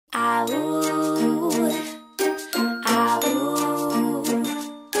Here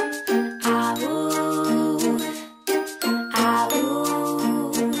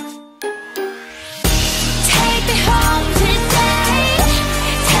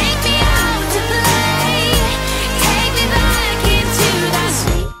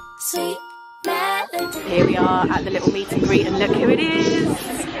we are at the little meet and greet, and look who it is.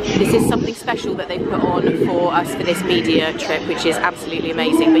 This is something special that they put on for us for this media trip, which is absolutely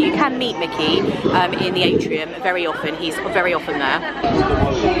amazing. But you can meet Mickey in the atrium very often. He's very often there.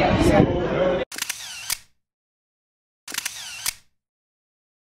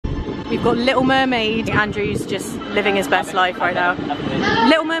 We've got Little Mermaid. Andrew's just living his best life right now.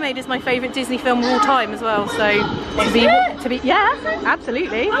 Little Mermaid is my favourite Disney film of all time as well, so to be yeah,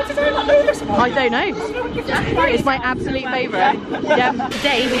 absolutely. How did I not know this one? I don't know. It's my absolute favourite. Yeah.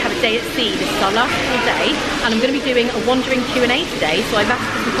 Today we have a day at sea. This is our last full day, and I'm going to be doing a wandering Q&A today. So I've asked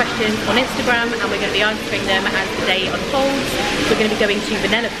for some questions on Instagram, and we're going to be answering them as the day unfolds. We're going to be going to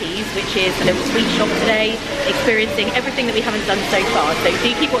Vanellope's, which is a little sweet shop today, experiencing everything that we haven't done so far. So do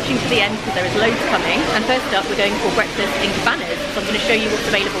keep watching to the end because there is loads coming. And first up, we're going for breakfast in Cabanas. So I'm going to show you what's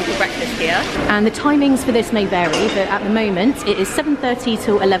available for breakfast here. And the timings for this may vary, but at the moment it is 7:30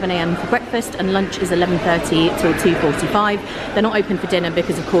 till 11 AM for breakfast, and lunch is 11:30 till 2:45. They're not open for dinner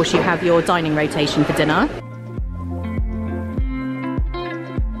because of course you have your dining rotation for dinner.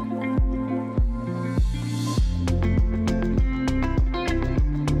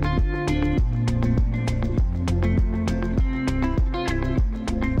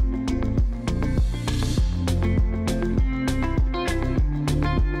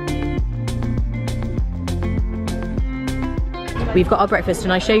 We've got our breakfast,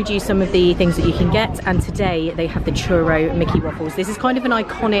 and I showed you some of the things that you can get, and today they have the churro Mickey waffles. This is kind of an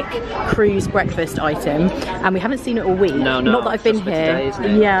iconic cruise breakfast item, and we haven't seen it all week. No, not that I've been here. Today, isn't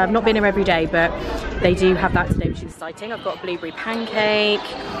it? Yeah, I've not been here every day, but they do have that today, which is exciting. I've got a blueberry pancake,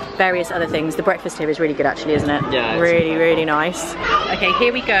 various other things. The breakfast here is really good actually, isn't it? Yeah. Really, really nice. Okay,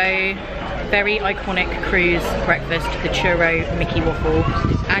 here we go. Very iconic cruise breakfast, the churro Mickey waffle.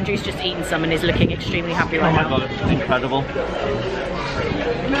 Andrew's just eaten some and is looking extremely happy right now. Oh my god, it's incredible.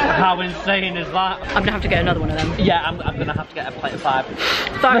 How insane is that? I'm gonna have to get another one of them. Yeah, I'm gonna have to get a plate of 5.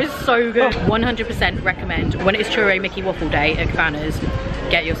 That is so good. 100% recommend. When it's churro Mickey waffle day at Cabanas,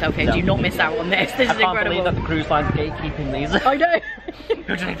 get yourself here. No. Do not miss out on this. This is incredible. I can't believe that the cruise line's gatekeeping these. I know.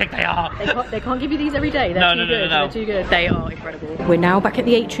 Who do they think they are? They can't give you these every day. They're too good. They're too good. They are incredible. We're now back at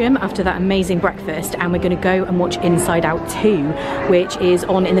the atrium after that amazing breakfast, and we're going to go and watch Inside Out 2, which is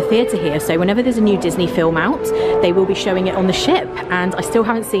on in the theatre here. So whenever there's a new Disney film out, they will be showing it on the ship, and I still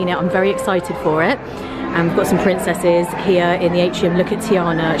haven't seen it. I'm very excited for it. And we've got some princesses here in the atrium. Look at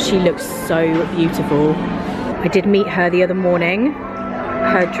Tiana. She looks so beautiful. I did meet her the other morning.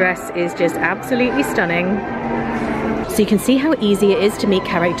 Her dress is just absolutely stunning. So you can see how easy it is to meet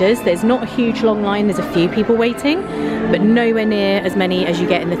characters. There's not a huge long line, there's a few people waiting, but nowhere near as many as you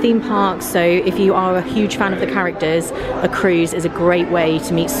get in the theme parks. So if you are a huge fan of the characters, a cruise is a great way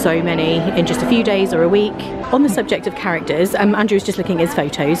to meet so many in just a few days or a week. On the subject of characters, Andrew's just looking at his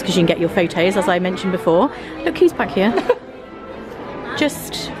photos, because you can get your photos, as I mentioned before. Look who's back here.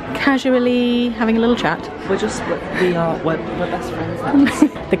 Just casually having a little chat. We're best friends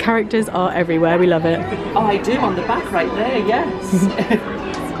now. The characters are everywhere, we love it. Oh, I do, on the back right there, yes.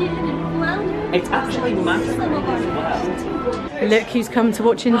 It's actually massive as well. Look who's come to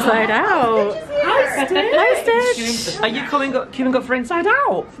watch Inside Out. Hi, Stitch. Hi, Stitch. Are you queuing up for Inside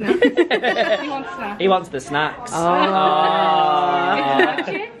Out? No. He wants snacks. He wants the snacks.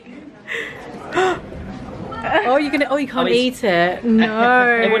 Oh, you can't eat it.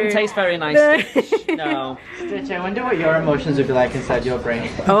 No. It wouldn't taste very nice, Stitch. No. Stitch, I wonder what your emotions would be like inside your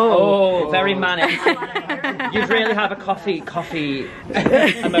brain. Oh, very manic. You'd really have a coffee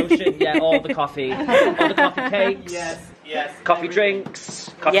emotion. Yeah, all the coffee cakes. Yes. Coffee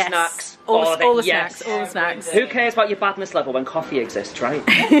drinks, coffee snacks. All the snacks. Who cares about your badness level when coffee exists, right?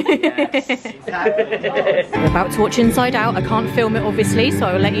 Yes. We're about to watch Inside Out. I can't film it obviously, so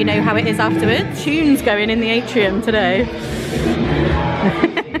I will let you know how it is afterwards. Tunes going in the atrium today.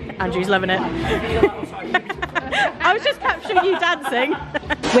 Andrew's loving it. I was just capturing you dancing.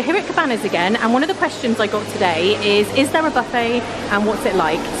 We're here at Cabanas again, and one of the questions I got today is there a buffet and what's it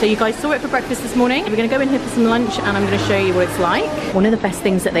like? So you guys saw it for breakfast this morning. We're going to go in here for some lunch, and I'm going to show you what it's like. One of the best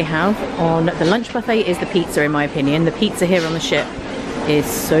things that they have on the lunch buffet is the pizza, in my opinion. The pizza here on the ship is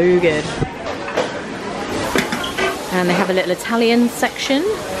so good. And they have a little Italian section.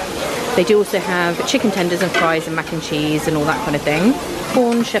 They do also have chicken tenders and fries and mac and cheese and all that kind of thing.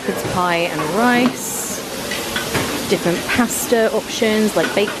 Corn, shepherd's pie and rice. different pasta options, like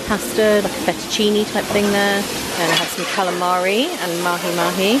baked pasta, like a fettuccine type thing there. And I have some calamari and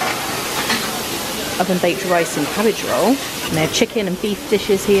mahi-mahi. Oven baked rice and cabbage roll. And they have chicken and beef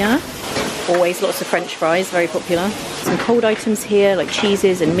dishes here. Always lots of French fries, very popular. Some cold items here, like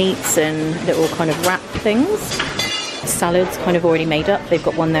cheeses and meats and little kind of wrap things. Salads kind of already made up. They've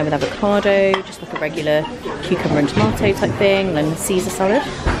got one there with avocado, just like a regular cucumber and tomato type thing, then Caesar salad.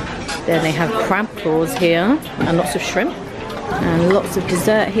 Then they have crab claws here and lots of shrimp. And lots of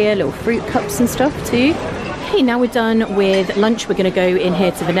dessert here, little fruit cups and stuff too. Okay, now we're done with lunch. We're going to go in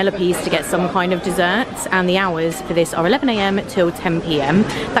here to Vanellope's to get some kind of dessert, and the hours for this are 11 AM till 10 PM.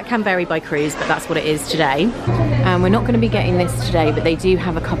 That can vary by cruise, but that's what it is today. And we're not going to be getting this today, but they do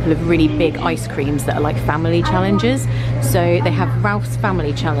have a couple of really big ice creams that are like family challenges. So they have Ralph's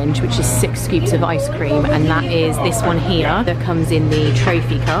Family Challenge, which is 6 scoops of ice cream, and that is this one here that comes in the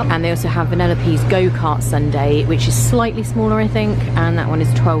trophy cup. And they also have Vanellope's Go-Kart Sundae, which is slightly smaller, I think, and that one is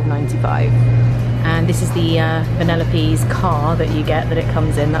 $12.95. And this is the Vanellope's car that you get, that it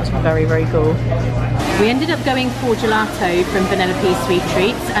comes in. That's very, very cool. We ended up going for gelato from Vanellope's Sweet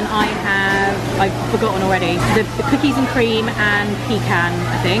Treats, and I've forgotten already. The cookies and cream and pecan,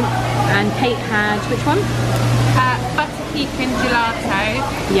 I think. And Kate had, which one? Butter pecan gelato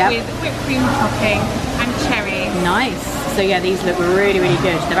with whipped cream topping and cherry. Nice. So yeah, these look really, really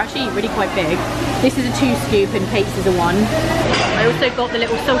good. They're actually really quite big. This is a 2 scoop and Kate's is a 1. I also got the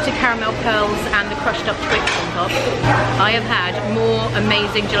little salted caramel pearls and the crushed up Twix on top. I have had more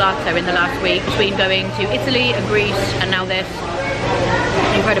amazing gelato in the last week, between going to Italy and Greece and now this.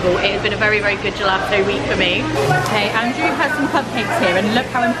 Incredible. It has been a very, very good gelato week for me. Okay, Andrew has some cupcakes here, and look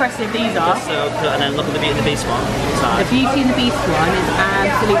how impressive these are. So cool. And then look at the Beauty and the Beast one. The Beauty and the Beast one is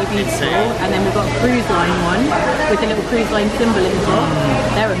absolutely beautiful. And then we've got a cruise line one with a little cruise line symbol in the top.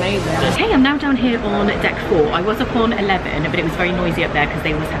 They're amazing. Okay, I'm now down here on deck 4. I was up on 11, but it was very noisy up there because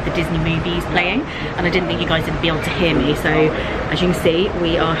they always have the Disney movies playing, and I didn't think you guys would be able to hear me. So as you can see,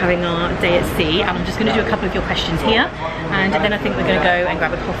 we are having our day at sea, and I'm just going to do a couple of your questions here, and then I think we're going to go and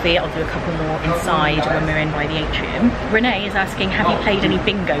grab a coffee. I'll do a couple more inside when we're in by the atrium. Renee is asking, have you played any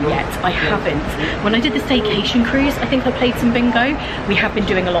bingo yet? I haven't. When I did the staycation cruise, I think I played some bingo. We have been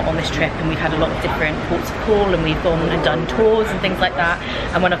doing a lot on this trip, and we've had a lot of different ports of call, and we've gone and done tours and things like that.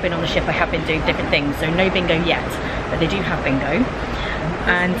 And when I've been on the ship, I have been doing different things. So no bingo yet, but they do have bingo.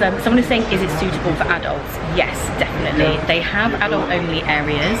 And someone is saying, is it suitable for adults? Yes, definitely. They have adult only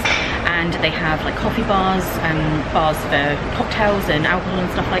areas, and they have like coffee bars, bars for cocktails and alcohol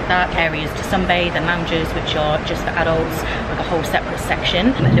and stuff like that, areas to sunbathe and lounges which are just for adults, like a whole separate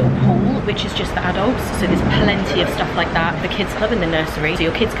section, and a little pool which is just for adults. So there's plenty of stuff like that. The kids club in the nursery, so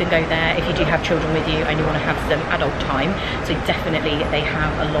your kids can go there if you do have children with you and you want to have some adult time. So definitely they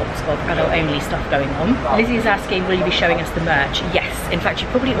have a lot of adult only stuff going on. Lizzie is asking, will you be showing us the merch? Yes, in fact you've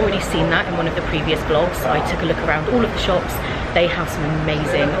probably already seen that in one of the previous vlogs. I took a look around all of the shops. They have some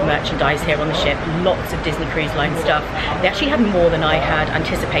amazing merchandise here on the ship, lots of Disney Cruise Line stuff. They actually had more than I had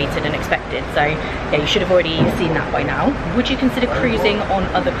anticipated and expected, so yeah, you should have already seen that by now. Would you consider cruising on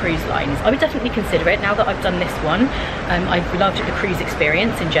other cruise lines? I would definitely consider it now that I've done this one. I've loved the cruise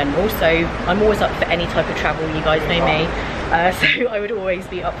experience in general, so I'm always up for any type of travel, you guys know me. So I would always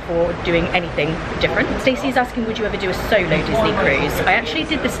be up for doing anything different. Stacey's asking, would you ever do a solo Disney cruise? I actually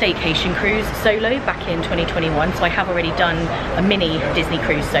did the staycation cruise solo back in 2021, so I have already done a mini Disney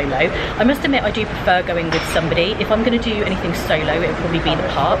cruise solo. I must admit I do prefer going with somebody. If I'm going to do anything solo, it would probably be the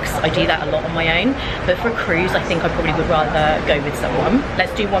parks. I do that a lot on my own, but for a cruise I think I probably would rather go with someone.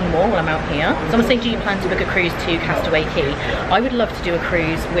 Let's do one more while I'm out here. Someone's saying, do you plan to book a cruise to Castaway Cay? I would love to do a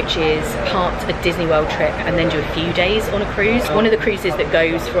cruise which is part a Disney World trip and then do a few days on a cruise. One of the cruises that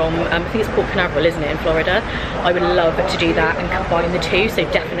goes from, I think it's Port Canaveral, isn't it, in Florida? I would love to do that and combine the two, so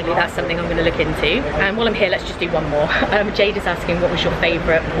definitely that's something I'm going to look into. And while I'm here, let's just do one more. Jade is asking, what was your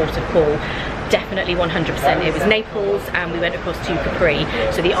favourite port of call? Definitely 100%. It was Naples, and we went across to Capri.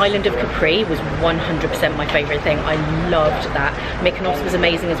 So the island of Capri was 100% my favourite thing. I loved that. Mykonos was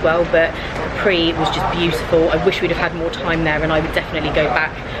amazing as well, but Capri was just beautiful. I wish we'd have had more time there, and I would definitely go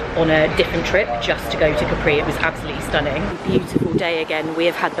back on a different trip just to go to Capri. It was absolutely stunning. Beautiful day again. We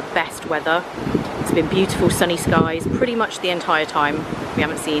have had the best weather. It's been beautiful sunny skies pretty much the entire time. We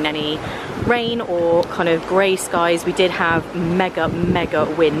haven't seen any rain or kind of grey skies. We did have mega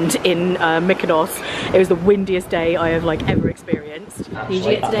wind in Mykonos. It was the windiest day I have like ever experienced. Did you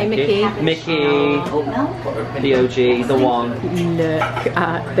get today, Mickey? Mickey, the OG, the one. Look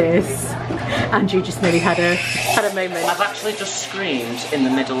at this. Andrew just nearly had a moment. I've actually just screamed in the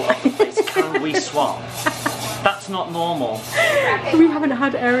middle of the place, can we swap? That's not normal. We haven't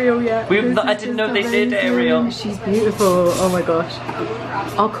had Ariel yet. I didn't know they did Ariel. She's beautiful. Oh my gosh.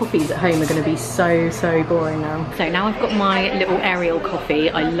 Our coffees at home are going to be so boring now. So now I've got my little Ariel coffee.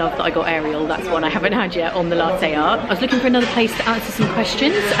 I love that I got Ariel. That's one I haven't had yet on the latte art. I was looking for another place to answer some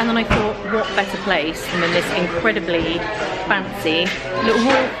questions, and then I thought, what better place than this incredibly fancy little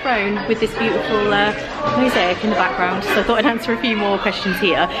royal throne with this beautiful mosaic in the background. So I thought I'd answer a few more questions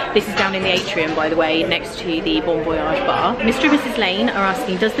here. This is down in the atrium, by the way, next to the Bon Voyage bar. Mr. and Mrs. Lane are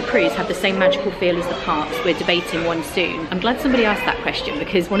asking, does the cruise have the same magical feel as the parks? We're debating one soon. I'm glad somebody asked that question,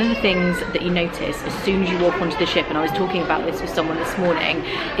 because one of the things that you notice as soon as you walk onto the ship, and I was talking about this with someone this morning,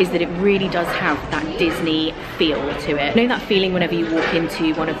 is that it really does have that Disney feel to it. You know that feeling whenever you walk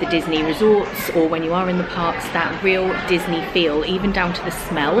into one of the Disney resorts, or when you are in the parks, that real Disney feel, even down to the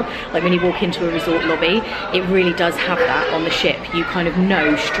smell. Like when you walk into a resort lobby, it really does have that on the ship. You kind of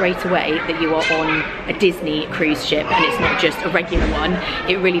know straight away that you are on a Disney cruise ship, and it's not just a regular one.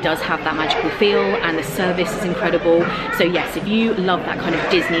 It really does have that magical feel, and the service is incredible. So yes, if you love that kind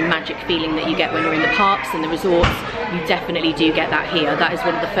of Disney magic feeling that you get when you're in the parks and the resorts, you definitely do get that here. That is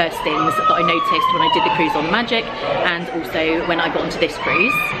one of the first things that I noticed when I did the cruise on the Magic, and also when I got onto this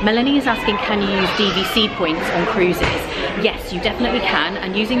cruise. Melanie is asking, can you use DVC points on cruises? Yes, you definitely can,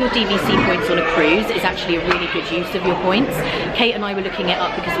 and using your DVC points on a cruise is actually a really good use of your points. Kate and I were looking it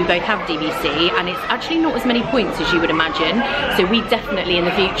up because we both have DVC, and it's actually not as many points as you would imagine. So we definitely in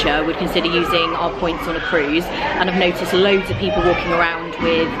the future would consider using our points on a cruise, and I've noticed loads of people walking around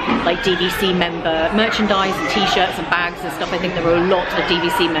with like DVC member merchandise and t-shirts and bags and stuff. I think there are a lot of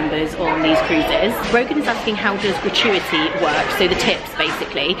DVC members on these cruises. Rogan is asking, how does gratuity work? So the tips,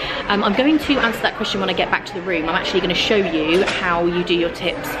 basically. I'm going to answer that question when I get back to the room. I'm actually going to show you how you do your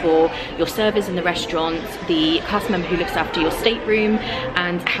tips for your servers in the restaurant, the cast member who looks after your stateroom,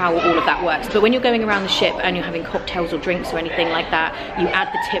 and how all of that works. But when you're going around the ship and you're having cocktails or drinks or anything like that, you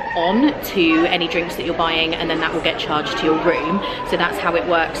add the tip on to any drinks that you're buying, and then that will get charged to your room. So that's how it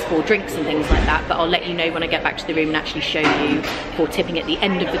works for drinks and things like that. But I'll let you know when I get back to the room and actually show you for tipping at the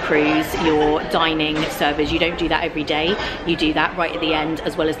end of the cruise, your dining servers. You don't do that every day. You do that right at the end,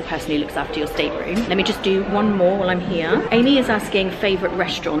 as well as the person who looks after your stateroom. Let me just do one more while I'm here. Amy is asking, favourite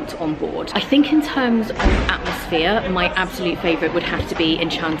restaurant on board? I think in terms of atmosphere, my absolute favourite would have to be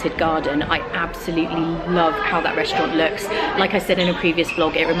Enchanted Garden. I absolutely love how that restaurant looks. Like I said in a previous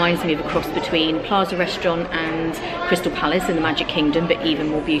vlog, it reminds me of a cross between Plaza Restaurant and Crystal Palace in the Magic Kingdom, but even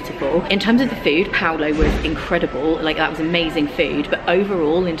more beautiful. In terms of the food, Paolo was incredible. Like, that was amazing food. But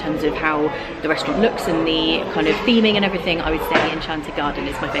overall, in terms of how the restaurant looks and the kind of theming and everything, I would say Enchanted Garden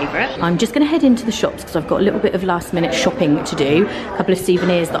is my favourite. I'm just going to head into the shops because I've got a little bit of last minute shopping to do. A couple of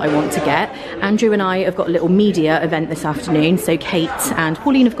souvenirs that I want to get. Andrew and I have got a little media event this afternoon, so Kate and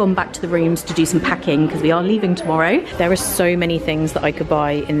Pauline have gone back to the rooms to do some packing because we are leaving tomorrow. There are so many things that I could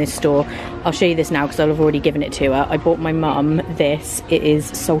buy in this store. I'll show you this now because I'll have already given it to her. I bought my mum this. It is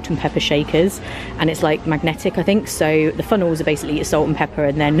salt and pepper shakers, and it's like magnetic, I think. So the funnels are basically salt and pepper,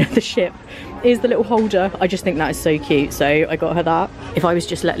 and then the ship is the little holder. I just think that is so cute, so I got her that. If I was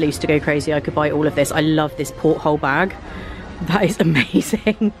just let loose to go crazy, I could buy all of this. I love this porthole bag. That is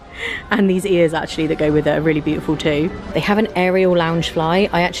amazing. And these ears actually that go with it are really beautiful too. They have an Ariel Loungefly.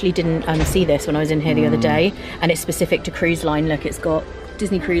 I actually didn't see this when I was in here the other day, and it's specific to cruise line. Look, it's got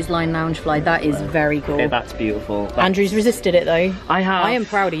Disney Cruise Line Loungefly. That is very cool. Okay, that's beautiful. Andrew's resisted it though. I have. I am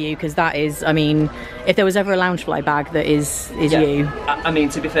proud of you, because that is, I mean, if there was ever a Loungefly bag that is yeah. You. I mean,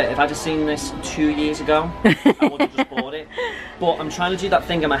 to be fair, if I'd have seen this 2 years ago, I would have just bought it. But I'm trying to do that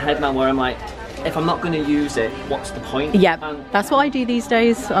thing in my head now where I'm like, if I'm not going to use it, what's the point? Yeah, that's what I do these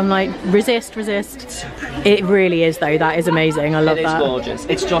days. I'm like, resist. It really is though. That is amazing. I love that. It is gorgeous.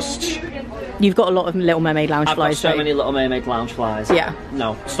 It's just... You've got a lot of Little Mermaid Loungeflies. I've got so many Little Mermaid Loungeflies. Yeah.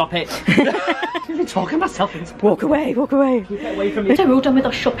 No, stop it. I'm talking myself into... Walk away. Get away from me. So we're all done with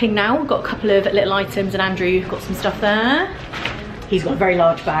our shopping now. We've got a couple of little items, and Andrew got some stuff there. He's got a very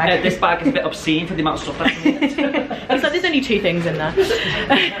large bag. This bag is a bit obscene for the amount of stuff that's in it. He's like, there's only 2 things in there.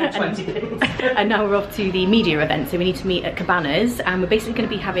 20 things. And now we're off to the media event, so we need to meet at Cabanas, and we're basically going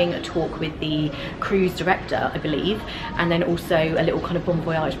to be having a talk with the cruise director, I believe, and then also a little kind of Bon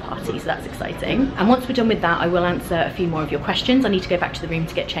Voyage party, so that's exciting. And once we're done with that, I will answer a few more of your questions. I need to go back to the room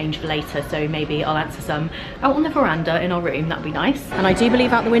to get changed for later, so maybe I'll answer some out on the veranda in our room. That'd be nice. And I do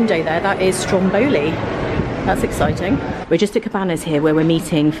believe out the window there, that is Stromboli. That's exciting. We're just at Cabanas here where we're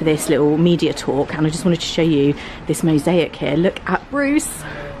meeting for this little media talk, and I just wanted to show you this mosaic here. Look at Bruce.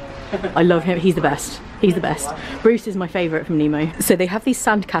 I love him, he's the best. He's the best. Bruce is my favourite from Nemo. So they have these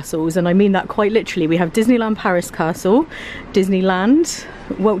sand castles, and I mean that quite literally. We have Disneyland Paris Castle, Disneyland,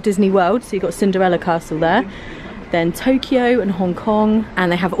 Walt Disney World, so you've got Cinderella Castle there. Then Tokyo and Hong Kong,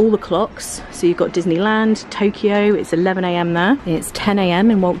 and they have all the clocks. So you've got Disneyland, Tokyo, it's 11 AM there. It's 10 AM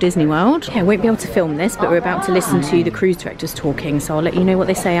in Walt Disney World. Okay, I won't be able to film this, but we're about to listen to the cruise directors talking, so I'll let you know what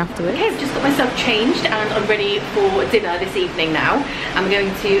they say afterwards. Okay, I've just got myself changed and I'm ready for dinner this evening now. I'm going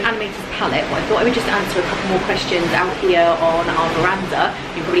to Animator's Palette, but I thought I would just answer a couple more questions out here on our veranda.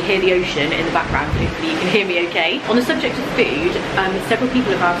 You can probably hear the ocean in the background, hopefully you can hear me okay. On the subject of food, several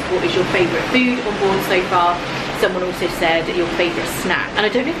people have asked what is your favourite food on board so far. Someone also said your favourite snack, and I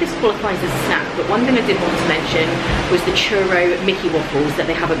don't know if this qualifies as a snack, but one thing I did want to mention was the churro Mickey waffles that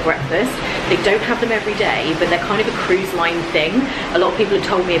they have at breakfast. They don't have them every day, but they're kind of a cruise line thing. A lot of people had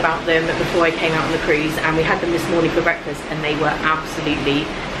told me about them before I came out on the cruise, and we had them this morning for breakfast, and they were absolutely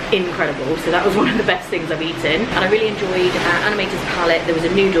incredible. So that was one of the best things I've eaten, and I really enjoyed Animator's Palette. There was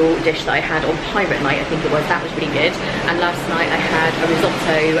a noodle dish that I had on Pirate Night, I think it was. That was really good. And last night I had a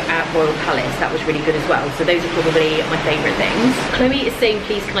risotto at Royal Palace. That was really good as well. So those are probably my favourite things. Chloe is saying,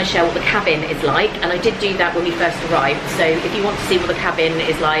 please can I share what the cabin is like? And I did do that when we first arrived. So if you want to see what the cabin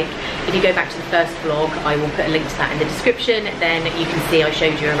is like, if you go back to the first vlog, I will put a link to that in the description. Then you can see I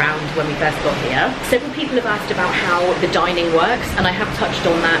showed you around when we first got here. Several people have asked about how the dining works, and I have touched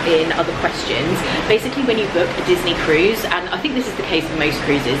on that in other questions. Basically, when you book a Disney cruise, and I think this is the case for most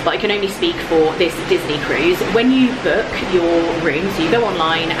cruises, but I can only speak for this Disney cruise, when you book your room, so you go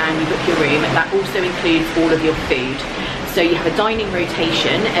online and you book your room, that also includes all of your food. So you have a dining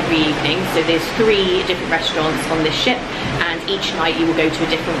rotation every evening. So there's 3 different restaurants on this ship, and each night you will go to a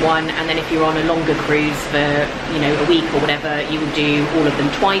different one. And then if you're on a longer cruise for, you know, a week or whatever, you will do all of them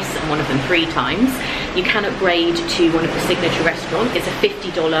twice and one of them 3 times. You can upgrade to one of the signature restaurants. It's a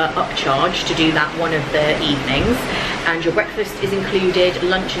 $50 upcharge to do that one of the evenings. And your breakfast is included,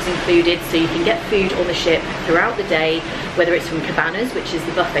 lunch is included, so you can get food on the ship throughout the day, whether it's from Cabanas, which is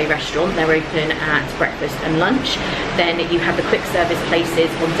the buffet restaurant. They're open at breakfast and lunch. Then you have the quick service places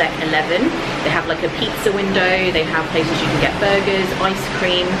on deck 11. They have like a pizza window, they have places you can get burgers, ice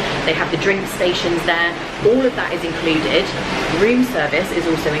cream, they have the drink stations there. All of that is included. Room service is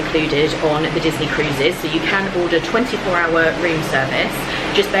also included on the Disney cruises, so you can order 24-hour room service.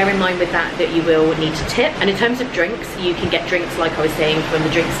 Just bear in mind with that that you will need to tip. And in terms of drinks, you can get drinks, like I was saying, from the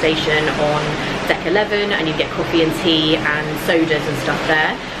drink station on deck 11, and you get coffee and tea and sodas and stuff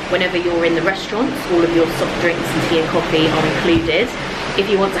there. Whenever you're in the restaurants, all of your soft drinks and tea and coffee are included. If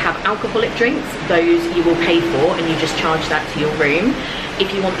you want to have alcoholic drinks, those you will pay for, and you just charge that to your room. If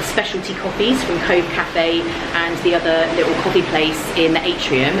you want the specialty coffees from Cove Cafe and the other little coffee place in the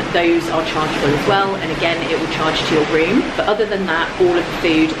atrium, those are chargeable as well, and again it will charge to your room. But other than that, all of the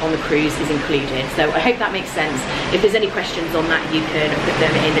food on the cruise is included. So I hope that makes sense. If there's any questions on that, you can put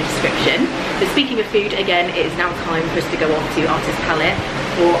them in the description. But speaking of food, again, it is now time for us to go off to Artist Palette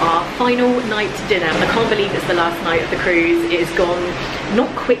for our final night dinner. I can't believe it's the last night of the cruise. It has gone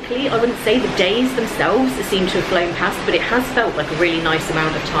not quickly. I wouldn't say the days themselves seem to have flown past, but it has felt like a really nice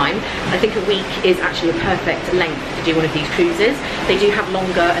amount of time. I think a week is actually a perfect length to do one of these cruises. They do have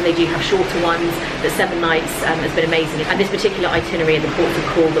longer and they do have shorter ones, but 7 nights has been amazing. And this particular itinerary and the ports of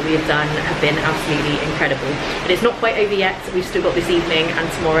call that we have done have been absolutely incredible. But it's not quite over yet. We've still got this evening and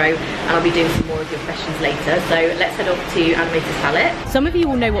tomorrow, and I'll be doing some more of your questions later. So let's head off to Animator's Palette. Some of you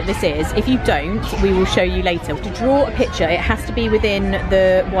will know what this is. If you don't, we will show you later. To draw a picture, it has to be within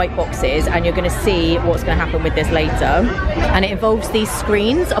the white boxes, and you're going to see what's going to happen with this later. And it involves these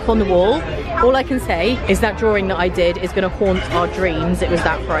screens up on the wall. All I can say is that drawing that I did is going to haunt our dreams. It was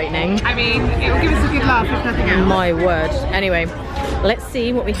that frightening. I mean, it will give us a good laugh if nothing else. My word. Anyway, let's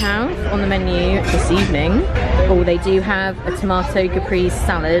see what we have on the menu this evening. Oh, they do have a tomato caprese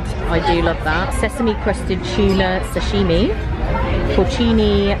salad. I do love that. Sesame crusted tuna sashimi.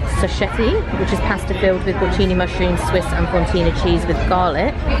 Porcini sacchetti, which is pasta filled with porcini mushrooms, Swiss and fontina cheese with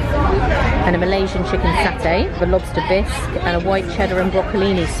garlic, and a Malaysian chicken satay, a lobster bisque, and a white cheddar and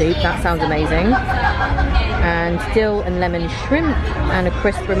broccolini soup. That sounds amazing. And dill and lemon shrimp, and a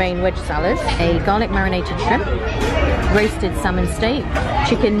crisp romaine wedge salad, a garlic marinated shrimp, roasted salmon steak,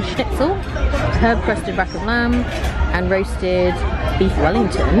 chicken schnitzel, herb crusted rack of lamb, and roasted beef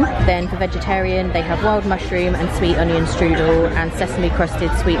Wellington. Then for vegetarian, they have wild mushroom and sweet onion strudel and sesame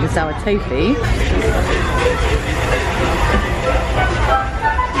crusted sweet and sour tofu.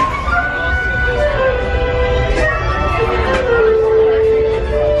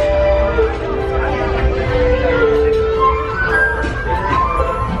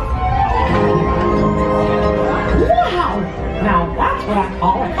 Wow! Now that's what I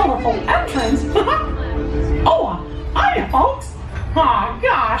call a colorful entrance.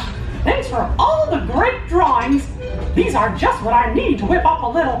 gosh, thanks for all the great drawings. These are just what I need to whip up a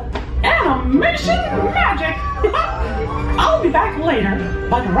little animation magic. I'll be back later,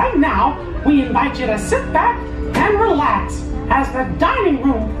 but right now, we invite you to sit back and relax as the dining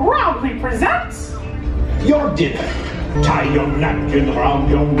room proudly presents your dinner. Tie your napkin around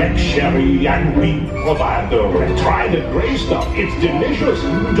your neck, Sherry, and we provide the rest. Try the gray stuff. It's delicious.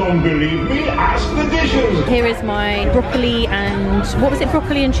 Don't believe me? Ask the dishes. Here is my broccoli and, what was it,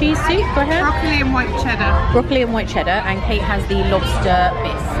 broccoli and cheese soup for her? Broccoli and white cheddar. Broccoli and white cheddar, and Kate has the lobster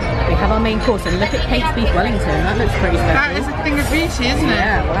bits. We have our main course, and look at Kate's beef Wellington. That looks pretty special. That is a thing of beauty, isn't it?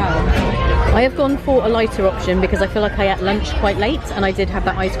 Yeah, wow. I have gone for a lighter option because I feel like I ate lunch quite late, and I did have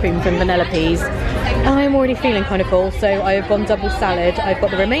that ice cream from Vanellope's. And I'm already feeling kind of full, so I have gone double salad. I've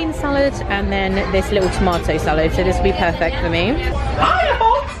got the romaine salad and then this little tomato salad, so this will be perfect for me. Hiya,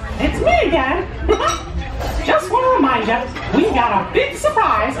 folks! It's me again! Just want to remind you, we got a big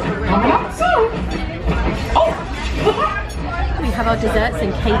surprise coming up soon! Oh! We have our desserts,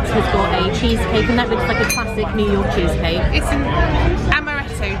 and Kate has got a cheesecake, and that looks like a classic New York cheesecake. It's an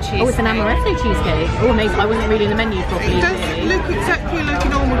amaretto cheesecake. Oh, it's an amaretto cheesecake. Oh, amazing. I wasn't reading the menu properly. It does look exactly like a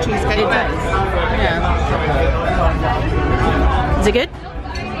normal cheesecake. It does. Yeah. Is it good?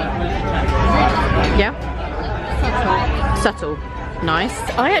 Yeah? Subtle. Nice.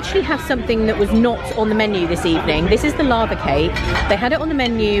 I actually have something that was not on the menu this evening. This is the lava cake. They had it on the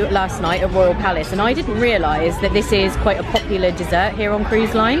menu last night at Royal Palace, and I didn't realise that this is quite a popular dessert here on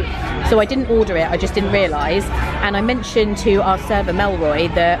Cruise Line. So I didn't order it, I just didn't realise. And I mentioned to our server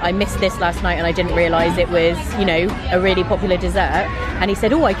Melroy that I missed this last night and I didn't realise it was, you know, a really popular dessert. And he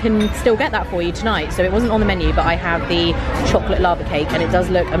said, oh, I can still get that for you tonight. So it wasn't on the menu, but I have the chocolate lava cake, and it does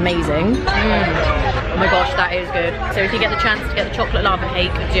look amazing. Oh my gosh, that is good. So if you get the chance to get the chocolate lava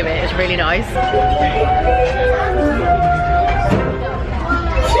cake, do it. It's really nice.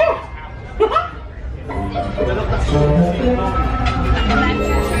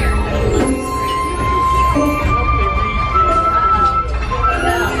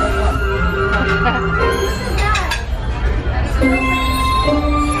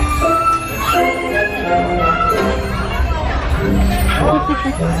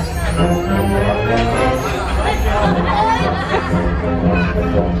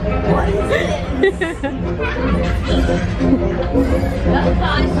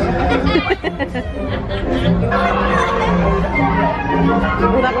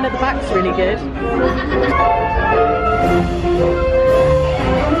 Oh, that one at the back's really good.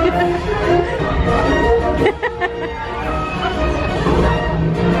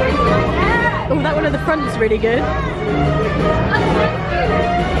 Oh, that one at the front's really good.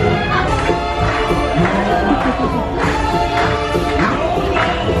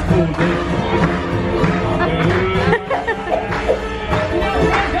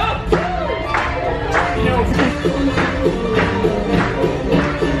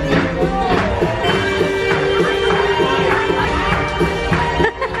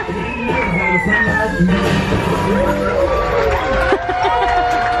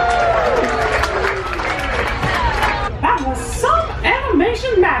 That was some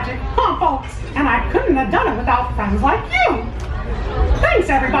animation magic, huh, folks? And I couldn't have done it without friends like you. Thanks,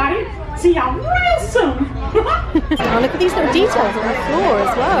 everybody. See y'all real soon. Oh, look at these little details on the floor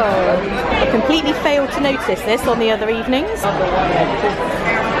as well. I completely failed to notice this on the other evenings.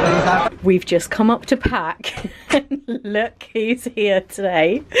 We've just come up to pack and look who's here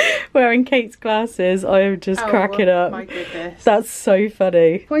today wearing Kate's glasses. I am just cracking up. My goodness. That's so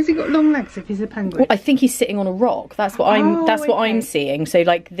funny. Why has he got long legs if he's a penguin? Well, I think he's sitting on a rock. That's what what I'm seeing. So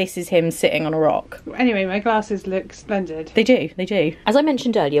like this is him sitting on a rock. Anyway, my glasses look splendid. They do, they do. As I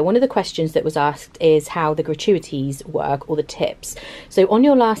mentioned earlier, one of the questions that was asked is how the gratuities work, or the tips. So on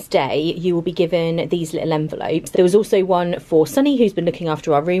your last day, you will be given these little envelopes. There was also one for Sunny, who's been looking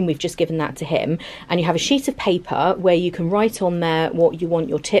after our room. We've just given that to him. And you have a sheet of paper where you can write on there what you want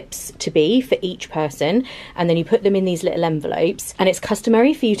your tips to be for each person. And then you put them in these little envelopes. And it's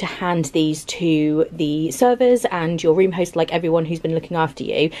customary for you to hand these to the servers and your room host, like everyone who's been looking after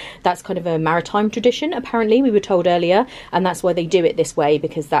you. That's kind of a maritime tradition, apparently, we were told earlier. And that's why they do it this way,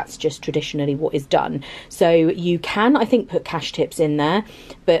 because that's just traditionally what is done. So you can, I think, put cash tips in there,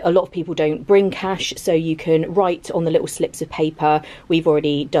 but a lot of people don't bring cash, so you can write on the little slips of paper. We've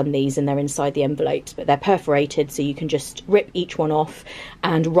already done these reason they're inside the envelopes, but they're perforated, so you can just rip each one off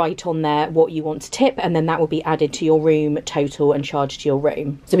and write on there what you want to tip, and then that will be added to your room total and charged to your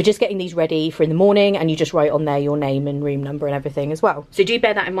room. So we're just getting these ready for in the morning, and you just write on there your name and room number and everything as well. So do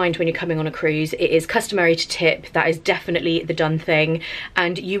bear that in mind when you're coming on a cruise. It is customary to tip. That is definitely the done thing,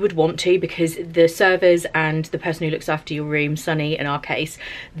 and you would want to, because the servers and the person who looks after your room, Sunny in our case,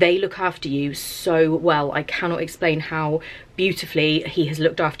 they look after you so well. I cannot explain how beautifully he has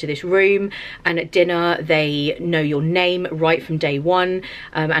looked after this room. And at dinner they know your name right from day one,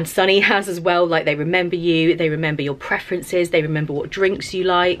 and Sunny has as well. Like, they remember you, they remember your preferences, they remember what drinks you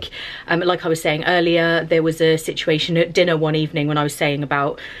like. Like I was saying earlier, there was a situation at dinner one evening when I was saying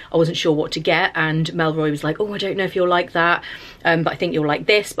about I wasn't sure what to get, and Melroy was like, oh, I don't know if you'll like that, but I think you'll like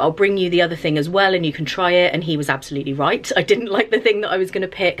this, but I'll bring you the other thing as well and you can try it. And he was absolutely right. I didn't like the thing that I was going to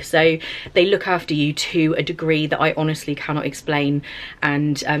pick. So they look after you to a degree that I honestly cannot explain,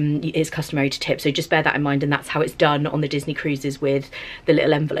 and it's customary to tip. So just bear that in mind, and that's how it's done on the Disney cruises with the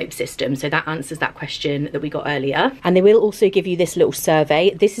little envelope system. So that answers that question that we got earlier. And they will also give you this little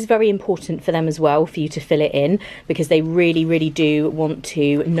survey. This is very important for them as well, for you to fill it in, because they really do want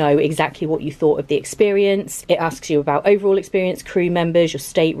to know exactly what you thought of the experience. It asks you about overall experience, crew members, your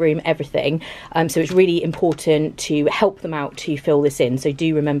stateroom, everything. So it's really important to help them out to fill this in. So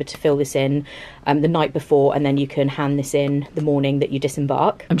do remember to fill this in the night before, and then you can hand this in the morning that you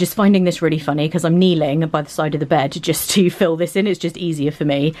disembark. I'm just finding this really funny because I'm kneeling by the side of the bed just to fill this in. It's just easier for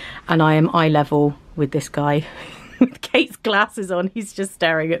me, and I am eye level with this guy with Kate's glasses on. He's just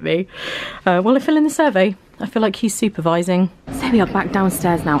staring at me while I fill in the survey. I feel like he's supervising. So we are back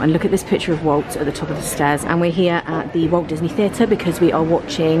downstairs now, and look at this picture of Walt at the top of the stairs. And we're here at the Walt Disney Theatre because we are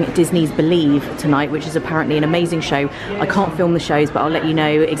watching Disney's Believe tonight, which is apparently an amazing show. I can't film the shows, but I'll let you know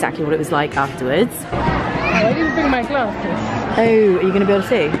exactly what it was like afterwards. I didn't bring my glasses. Oh, are you going to be able to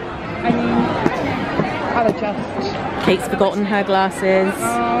see? I mean, I'll adjust. Kate's forgotten her glasses.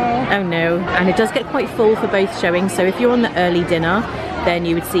 Oh no. And it does get quite full for both showings, so if you're on the early dinner, then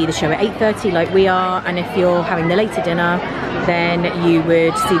you would see the show at 8:30 like we are, and if you're having the later dinner, then you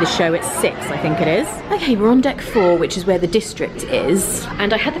would see the show at 6, I think it is. Okay, we're on deck 4, which is where the district is.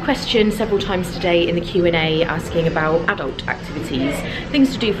 And I had the question several times today in the Q&A asking about adult activities,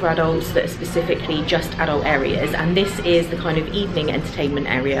 things to do for adults that are specifically just adult areas. And this is the kind of evening entertainment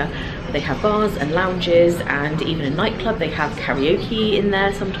area. They have bars and lounges and even a nightclub. They have karaoke in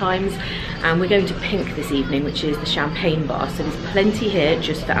there sometimes. And we're going to Pink this evening, which is the champagne bar. So there's plenty here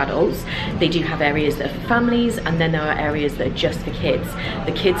just for adults. They do have areas that are for families, and then there are areas that are just for kids.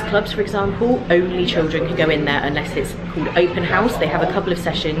 The kids clubs, for example, only children can go in there unless it's called open house. They have a couple of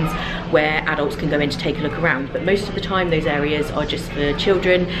sessions where adults can go in to take a look around, but most of the time those areas are just for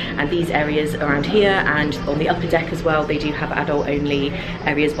children. And these areas around here and on the upper deck as well, they do have adult only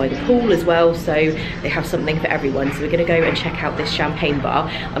areas by the pool as well. So they have something for everyone. So we're going to go and check out this champagne bar.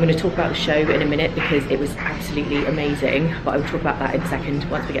 I'm going to talk about the show in a minute because it was absolutely amazing, but I will talk about that in a second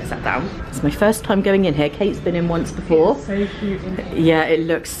once we get sat down. It's my first time going in here. Kate's been in once before. It's so cute. Yeah, it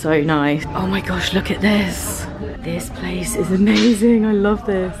looks so nice. Oh my gosh, look at this. This place is amazing. I love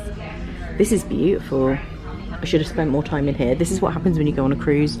this. This is beautiful. I should have spent more time in here. This is what happens when you go on a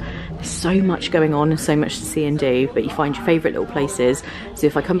cruise. There's so much going on and so much to see and do, but you find your favourite little places. So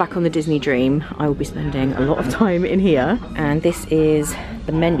if I come back on the Disney Dream, I will be spending a lot of time in here. And this is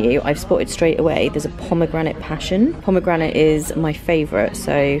the menu. I've spotted straight away there's a pomegranate passion. Pomegranate is my favourite,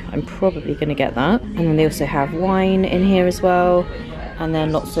 so I'm probably going to get that. And then they also have wine in here as well, and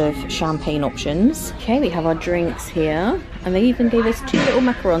then lots of champagne options. Okay, we have our drinks here, and they even gave us 2 little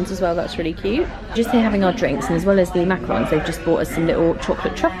macarons as well. That's really cute. Just here having our drinks, and as well as the macarons, they've just bought us some little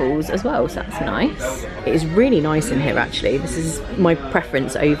chocolate truffles as well, so that's nice. It is really nice in here actually. This is my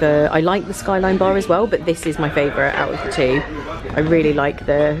preference over, I like the Skyline bar as well, but this is my favourite out of the 2. I really like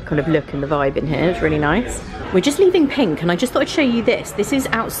the kind of look and the vibe in here. It's really nice. We're just leaving Pink, and I just thought I'd show you this. This is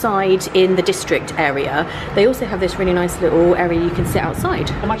outside in the district area. They also have this really nice little area you can sit outside.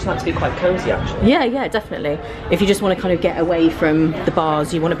 I imagine that to be quite cosy actually. Yeah, definitely. If you just want to kind of get away from the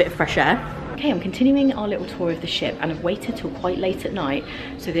bars, you want a bit of fresh air. Okay, I'm continuing our little tour of the ship, and I've waited till quite late at night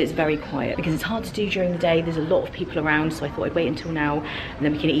so that it's very quiet because it's hard to do during the day. There's a lot of people around, so I thought I'd wait until now, and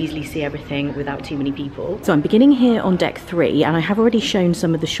then we can easily see everything without too many people. So I'm beginning here on deck 3, and I have already shown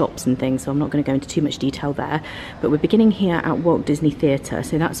some of the shops and things, so I'm not going to go into too much detail there, but we're beginning here at Walt Disney Theatre.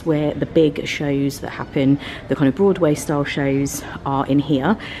 So that's where the big shows that happen, the kind of Broadway style shows, are in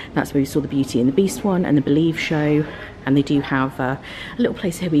here. That's where we saw the Beauty and the Beast one and the Believe show. And they do have a little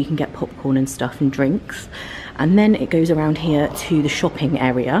place here where you can get popcorn and stuff and drinks. And then it goes around here to the shopping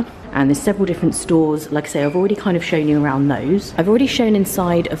area. And there's several different stores. Like I say, I've already kind of shown you around those. I've already shown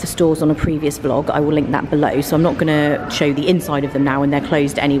inside of the stores on a previous vlog. I will link that below. So I'm not going to show the inside of them now, and they're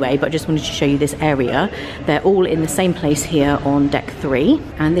closed anyway, but I just wanted to show you this area. They're all in the same place here on deck 3.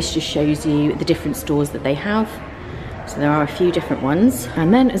 And this just shows you the different stores that they have. So there are a few different ones.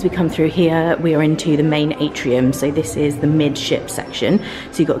 And then as we come through here, we are into the main atrium. So this is the midship section.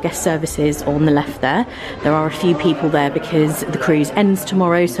 So you've got guest services on the left there. There are a few people there because the cruise ends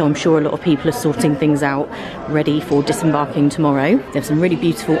tomorrow. So I'm sure a lot of people are sorting things out, ready for disembarking tomorrow. They have some really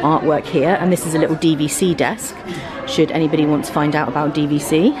beautiful artwork here. And this is a little DVC desk, should anybody want to find out about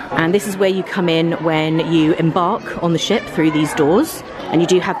DVC. And this is where you come in when you embark on the ship through these doors. And you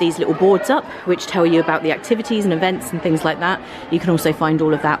do have these little boards up which tell you about the activities and events and things like that. You can also find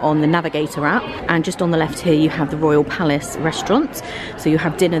all of that on the Navigator app. And just on the left here you have the Royal Palace restaurant. So you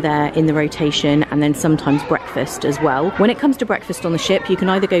have dinner there in the rotation, and then sometimes breakfast as well. When it comes to breakfast on the ship, you can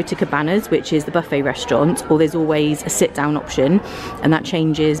either go to Cabanas, which is the buffet restaurant, or there's always a sit down option, and that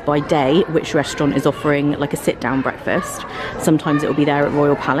changes by day which restaurant is offering like a sit down breakfast. Sometimes it will be there at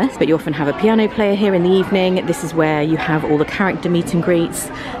Royal Palace, but you often have a piano player here in the evening. This is where you have all the character meet and greets.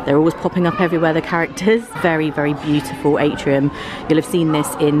 They're always popping up everywhere, the characters. Very, very beautiful atrium. You'll have seen this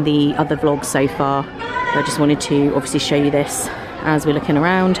in the other vlogs so far. I just wanted to obviously show you this as we're looking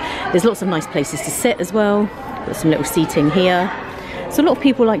around. There's lots of nice places to sit as well. Got some little seating here. So a lot of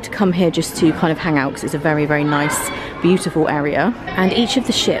people like to come here just to kind of hang out because it's a very, very nice, beautiful area. And each of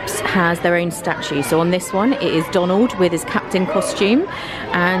the ships has their own statue. So on this one, it is Donald with his captain costume.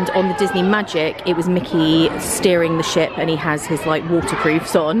 And on the Disney Magic, it was Mickey steering the ship, and he has his like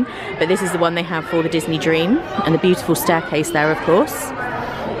waterproofs on. But this is the one they have for the Disney Dream, and the beautiful staircase there, of course.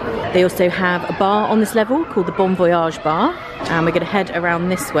 They also have a bar on this level called the Bon Voyage Bar. And we're going to head around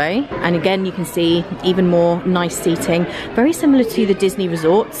this way, and again you can see even more nice seating, very similar to the Disney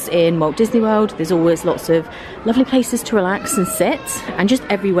resorts in Walt Disney World. There's always lots of lovely places to relax and sit, and just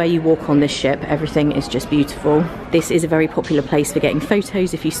everywhere you walk on this ship, everything is just beautiful. This is a very popular place for getting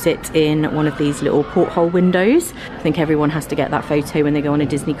photos if you sit in one of these little porthole windows. I think everyone has to get that photo when they go on a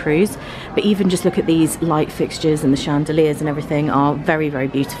Disney cruise. But even just look at these light fixtures, and the chandeliers and everything are very, very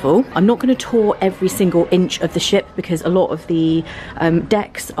beautiful. I'm not going to tour every single inch of the ship because a lot of the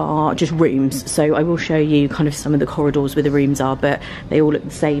decks are just rooms, so I will show you kind of some of the corridors where the rooms are, but they all look the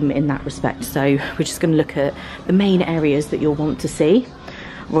same in that respect. So we're just going to look at the main areas that you'll want to see.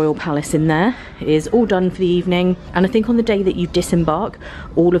 Royal Palace in there is all done for the evening, and I think on the day that you disembark,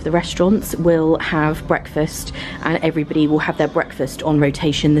 all of the restaurants will have breakfast, and everybody will have their breakfast on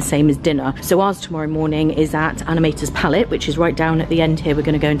rotation, the same as dinner. So ours tomorrow morning is at Animator's Palette, which is right down at the end here. We're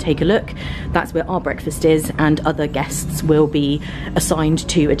going to go and take a look. That's where our breakfast is, and other guests will be assigned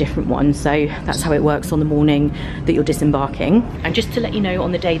to a different one. So that's how it works on the morning that you're disembarking. And just to let you know,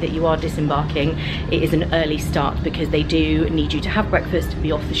 on the day that you are disembarking, it is an early start because they do need you to have breakfast,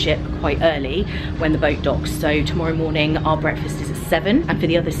 be off the ship quite early when the boat docks. So tomorrow morning our breakfast is at 7, and for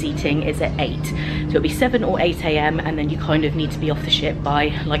the other seating is at 8. So it'll be 7 or 8 AM, and then you kind of need to be off the ship by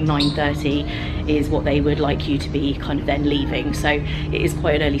like 9:30 is what they would like you to be kind of then leaving. So it is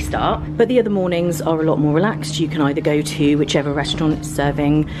quite an early start. But the other mornings are a lot more relaxed. You can either go to whichever restaurant is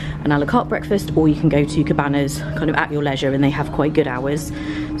serving an a la carte breakfast, or you can go to Cabanas kind of at your leisure, and they have quite good hours.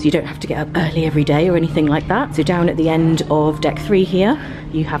 So you don't have to get up early every day or anything like that. So down at the end of deck 3 here,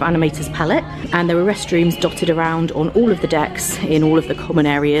 you have Animator's Palette, and there are restrooms dotted around on all of the decks in all of the common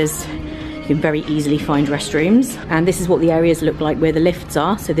areas. You can very easily find restrooms, and this is what the areas look like where the lifts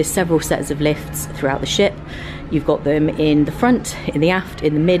are. So there's several sets of lifts throughout the ship. You've got them in the front, in the aft,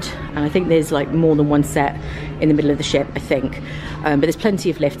 in the mid, and I think there's like more than one set in the middle of the ship, I think. But there's plenty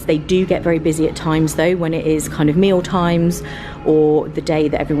of lifts. They do get very busy at times though, when it is kind of meal times or the day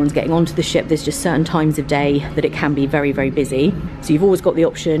that everyone's getting onto the ship. There's just certain times of day that it can be very, very busy. So you've always got the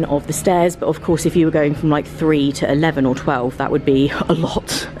option of the stairs, but of course if you were going from like 3 to 11 or 12, that would be a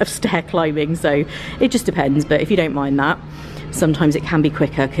lot of stair climbing. So it just depends, but if you don't mind that, sometimes it can be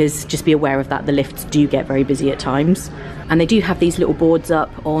quicker, because just be aware of that, the lifts do get very busy at times. And they do have these little boards up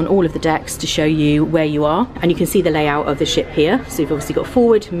on all of the decks to show you where you are, and you can see the layout of the ship here. So you've obviously got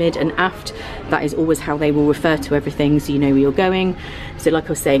forward, mid and aft. That is always how they will refer to everything, so you know where you're going. So like I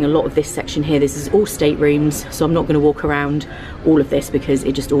was saying, a lot of this section here, this is all staterooms, so I'm not going to walk around all of this because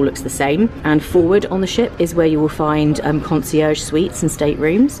it just all looks the same. And forward on the ship is where you will find concierge suites and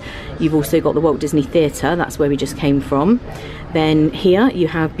staterooms. You've also got the Walt Disney Theatre, that's where we just came from. Then here you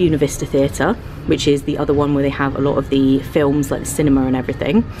have Buena Vista Theatre, which is the other one where they have a lot of the films, like the cinema and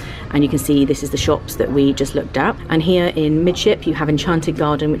everything. And you can see this is the shops that we just looked at. And here in midship you have Enchanted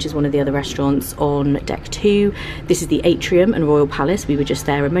Garden, which is one of the other restaurants. restaurants on deck 2. This is the atrium and Royal Palace. We were just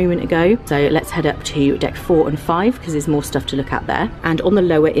there a moment ago. So let's head up to deck 4 and 5 because there's more stuff to look at there. And on the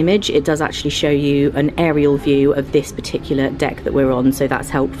lower image, it does actually show you an aerial view of this particular deck that we're on, so that's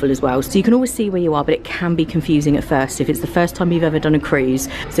helpful as well. So you can always see where you are, but it can be confusing at first if it's the first time you've ever done a cruise.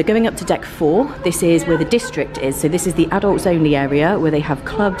 So going up to deck 4, this is where the district is. So this is the adults only area where they have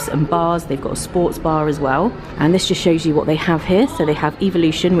clubs and bars. They've got a sports bar as well. And this just shows you what they have here. So they have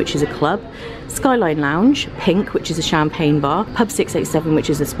Evolution, which is a club, Skyline Lounge, Pink, which is a champagne bar, Pub 687, which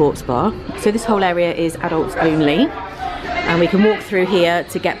is a sports bar. So this whole area is adults only. And we can walk through here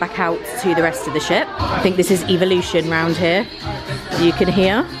to get back out to the rest of the ship. I think this is Evolution round here, you can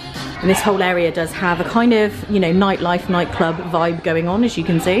hear. And this whole area does have a kind of, you know, nightlife, nightclub vibe going on, as you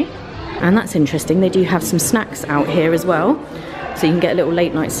can see. And that's interesting, they do have some snacks out here as well. So you can get a little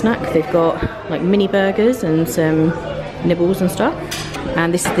late night snack. They've got like mini burgers and some nibbles and stuff.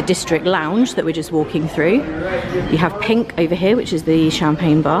 And this is the district lounge that we're just walking through. You have Pink over here, which is the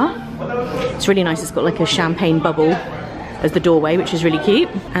champagne bar. It's really nice, it's got like a champagne bubble as the doorway, which is really cute.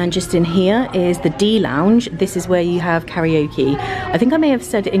 And just in here is the D Lounge. This is where you have karaoke. I think I may have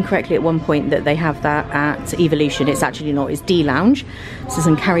said incorrectly at one point that they have that at Evolution. It's actually not, it's D Lounge. So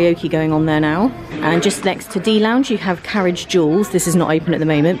some karaoke going on there now. And just next to D Lounge you have Carriage Jewels. This is not open at the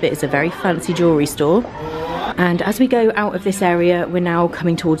moment, but it's a very fancy jewellery store. And as we go out of this area, we're now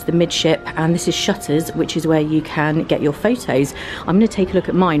coming towards the midship, and this is Shutters, which is where you can get your photos. I'm going to take a look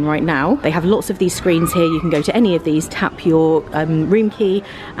at mine right now. They have lots of these screens here. You can go to any of these, tap your room key,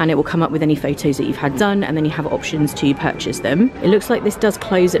 and it will come up with any photos that you've had done, and then you have options to purchase them. It looks like this does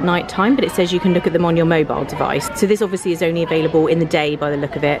close at night time, but it says you can look at them on your mobile device. So this obviously is only available in the day by the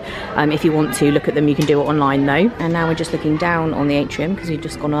look of it. If you want to look at them, you can do it online though. And now we're just looking down on the atrium because we've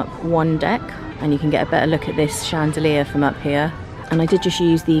just gone up one deck. And you can get a better look at this chandelier from up here. And I did just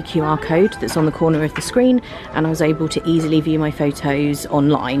use the QR code that's on the corner of the screen, and I was able to easily view my photos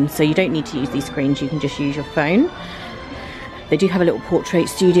online. So you don't need to use these screens, you can just use your phone. They do have a little portrait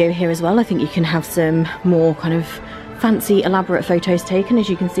studio here as well. I think you can have some more kind of fancy, elaborate photos taken, as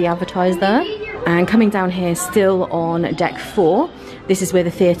you can see advertised there. And coming down here, still on deck 4, this is where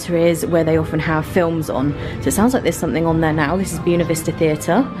the theatre is, where they often have films on. So it sounds like there's something on there now. This is Buena Vista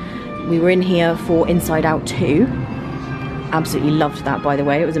Theatre. We were in here for Inside Out 2. Absolutely loved that, by the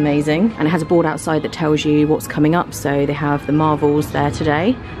way, it was amazing. And it has a board outside that tells you what's coming up. So they have the Marvels there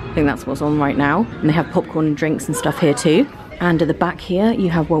today. I think that's what's on right now. And they have popcorn and drinks and stuff here too. And at the back here,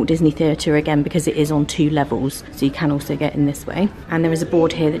 you have Walt Disney Theatre again, because it is on 2 levels. So you can also get in this way. And there is a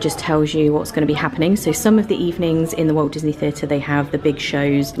board here that just tells you what's going to be happening. So some of the evenings in the Walt Disney Theatre, they have the big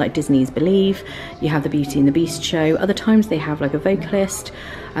shows like Disney's Believe. You have the Beauty and the Beast show. Other times they have like a vocalist.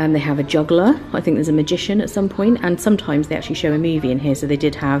 They have a juggler. I think there's a magician at some point, and sometimes they actually show a movie in here. So they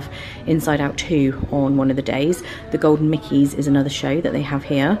did have Inside Out 2 on one of the days. The Golden Mickeys is another show that they have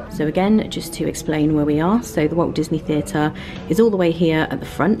here. So again, just to explain where we are, so the Walt Disney Theatre is all the way here at the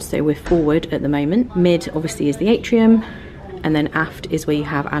front, so we're forward at the moment. Mid obviously is the atrium, and then aft is where you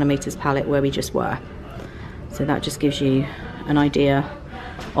have Animator's Palette, where we just were. So that just gives you an idea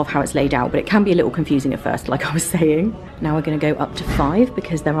of how it's laid out, but it can be a little confusing at first, like I was saying. Now we're going to go up to 5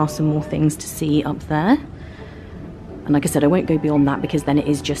 because there are some more things to see up there. And like I said, I won't go beyond that because then it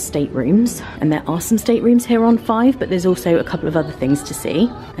is just staterooms. And there are some staterooms here on 5, but there's also a couple of other things to see.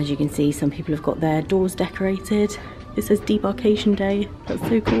 As you can see, some people have got their doors decorated. It says Debarkation Day. That's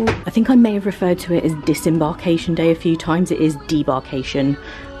so cool. I think I may have referred to it as Disembarkation Day a few times. It is Debarkation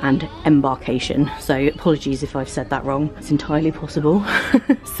and Embarkation. So apologies if I've said that wrong. It's entirely possible.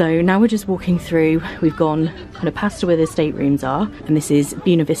 So now we're just walking through. We've gone kind of past where the staterooms are. And this is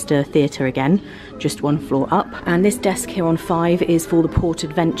Buena Vista Theatre again, just 1 floor up. And this desk here on 5 is for the Port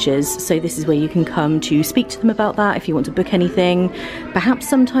Adventures. So this is where you can come to speak to them about that if you want to book anything. Perhaps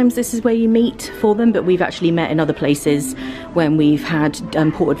sometimes this is where you meet for them, but we've actually met in other places when we've had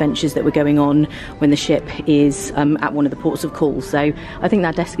port adventures that were going on when the ship is at one of the ports of call. So I think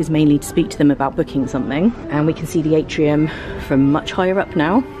that desk is mainly to speak to them about booking something. And we can see the atrium from much higher up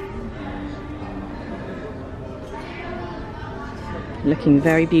now. Looking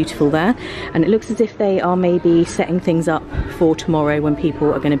very beautiful there, and it looks as if they are maybe setting things up for tomorrow when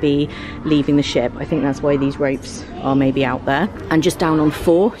people are going to be leaving the ship. I think that's why these ropes are maybe out there. And just down on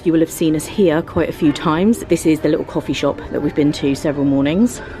 4, you will have seen us here quite a few times. This is the little coffee shop that we've been to several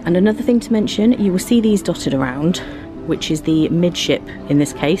mornings. And another thing to mention, you will see these dotted around, which is the midship, in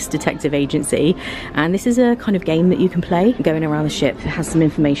this case, detective agency. And this is a kind of game that you can play going around the ship. It has some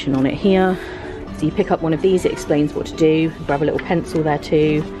information on it here. So you pick up one of these, it explains what to do. Grab a little pencil there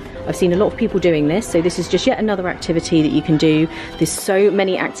too. I've seen a lot of people doing this, so this is just yet another activity that you can do. There's so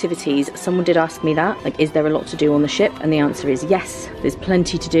many activities. Someone did ask me that, like, is there a lot to do on the ship? And the answer is yes. There's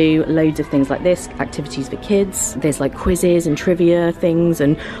plenty to do, loads of things like this, activities for kids. There's like quizzes and trivia things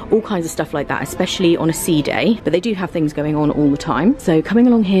and all kinds of stuff like that, especially on a sea day. But they do have things going on all the time. So coming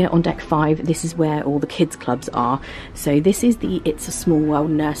along here on deck 5, this is where all the kids clubs are. So this is the It's a Small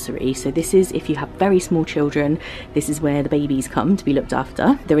World nursery. So this is if you have very small children, this is where the babies come to be looked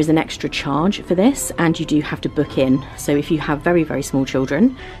after. There is an extra charge for this and you do have to book in. So if you have very, very small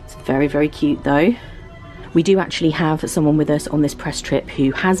children, it's very, very cute though. We do actually have someone with us on this press trip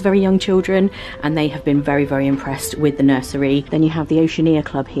who has very young children and they have been very, very impressed with the nursery. Then you have the Oceania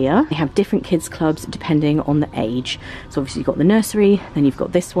Club here. They have different kids clubs depending on the age. So obviously you've got the nursery, then you've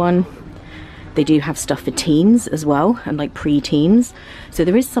got this one. They do have stuff for teens as well, and like pre-teens. So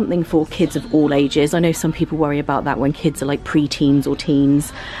there is something for kids of all ages. I know some people worry about that when kids are like pre-teens or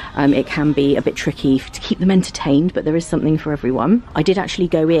teens. It can be a bit tricky to keep them entertained, but there is something for everyone. I did actually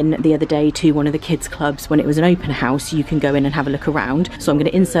go in the other day to one of the kids clubs when it was an open house. You can go in and have a look around. So I'm going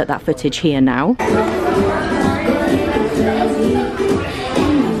to insert that footage here now.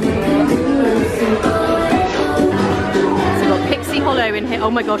 Hollow in here.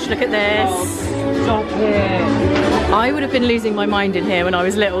 Oh my gosh, look at this. Stop it. I would have been losing my mind in here when I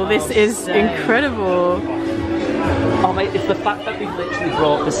was little. This is incredible. Oh mate, it's the fact that we've literally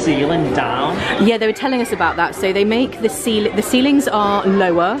brought the ceiling down. Yeah, they were telling us about that. So they make the ceilings are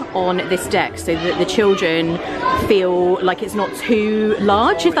lower on this deck so that the children feel like it's not too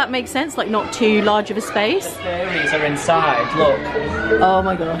large, if that makes sense, like not too large of a space. The fairies are inside, look. Oh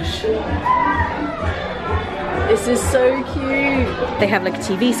my gosh. This is so cute. They have like a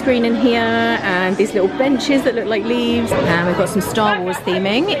TV screen in here and these little benches that look like leaves. And we've got some Star Wars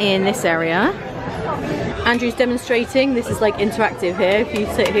theming in this area. Andrew's demonstrating. This is like interactive here if you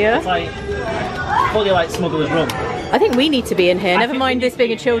sit here. It's like, fully like Smuggler's Run. I think we need to be in here, never mind this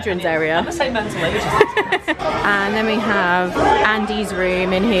being a children's area. I'm the same mental age. And then we have Andy's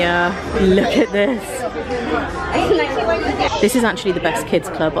room in here. Look at this. This is actually the best kids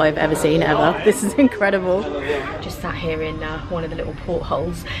club I've ever seen, ever. This is incredible. Just sat here in one of the little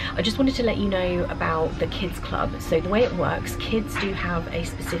portholes. I just wanted to let you know about the kids club. So the way it works, kids do have a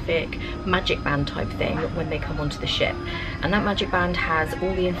specific magic band type thing when they come onto the ship. And that magic band has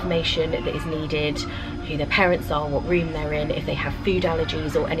all the information that is needed, who their parents are, what room they're in, if they have food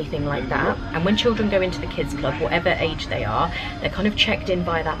allergies or anything like that. And when children go into the kids club, whatever age they are, they're kind of checked in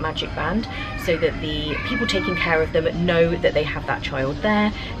by that magic band so that the people taking care of them know that they have that child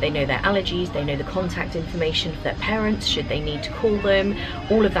there, they know their allergies, they know the contact information for their parents should they need to call them,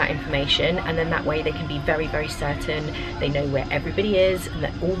 all of that information, and then that way they can be very, very certain they know where everybody is and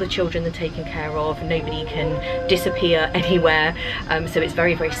that all the children are taken care of, nobody can disappear anywhere. So it's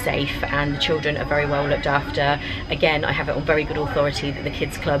very, very safe and the children are very well looked after. Again, I have it on very good authority that the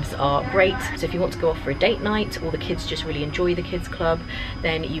kids clubs are great. So if you want to go off for a date night or the kids just really enjoy the kids club,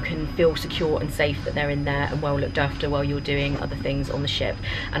 then you can feel secure and safe that they're in there and well looked after while you're doing other things on the ship.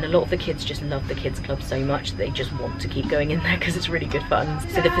 And a lot of the kids just love the kids club so much that they just want to keep going in there because it's really good fun.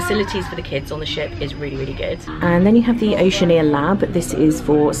 So the facilities for the kids on the ship is really, really good. And then you have the Oceania Lab. This is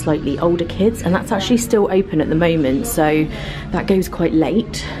for slightly older kids and that's actually still open at the moment, so that goes quite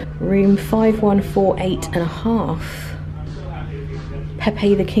late. Room 5148.5.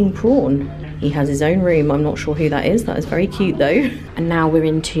 Pepe the King Prawn. He has his own room. I'm not sure who that is. That is very cute though. And now we're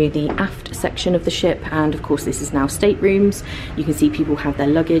into the aft section of the ship, and of course this is now staterooms. You can see people have their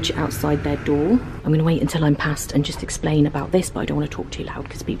luggage outside their door. I'm going to wait until I'm past and just explain about this, but I don't want to talk too loud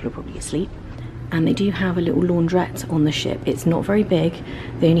because people are probably asleep. And they do have a little laundrette on the ship. It's not very big.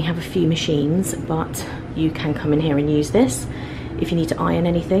 They only have a few machines, but you can come in here and use this. If you need to iron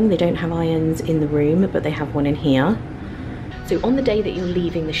anything, they don't have irons in the room, but they have one in here. So on the day that you're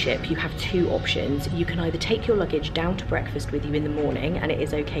leaving the ship, you have two options. You can either take your luggage down to breakfast with you in the morning, and it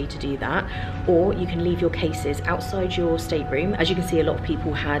is okay to do that, or you can leave your cases outside your stateroom. As you can see, a lot of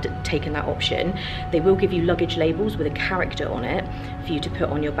people had taken that option. They will give you luggage labels with a character on it for you to put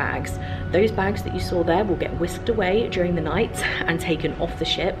on your bags. Those bags that you saw there will get whisked away during the night and taken off the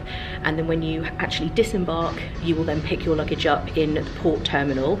ship, and then when you actually disembark, you will then pick your luggage up in the port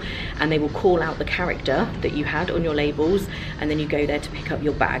terminal, and they will call out the character that you had on your labels, and then you go there to pick up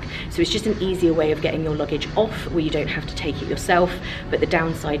your bag. So it's just an easier way of getting your luggage off where you don't have to take it yourself. But the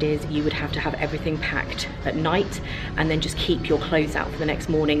downside is you would have to have everything packed at night and then just keep your clothes out for the next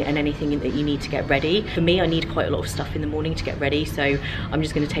morning and anything that you need to get ready. For me, I need quite a lot of stuff in the morning to get ready, so I'm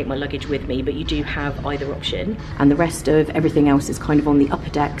just going to take my luggage with me, but you do have either option. And the rest of everything else is kind of on the upper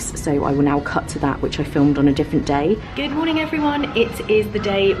decks, so I will now cut to that, which I filmed on a different day. Good morning, everyone. It is the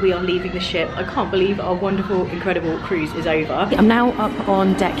day we are leaving the ship. I can't believe our wonderful, incredible cruise is over. I'm now up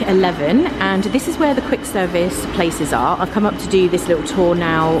on deck 11, and this is where the quick service places are. I've come up to do this little tour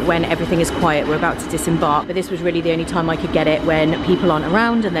now when everything is quiet. We're about to disembark, but this was really the only time I could get it when people aren't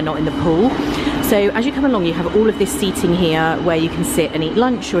around and they're not in the pool. So as you come along, you have all of this seating here where you can sit and eat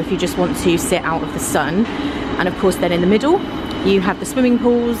lunch, or if you just want to sit out of the sun. And of course, then in the middle, you have the swimming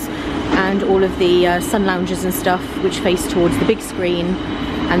pools and all of the sun lounges and stuff, which face towards the big screen.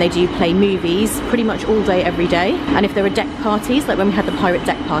 And they do play movies pretty much all day, every day. And if there are deck parties, like when we had the pirate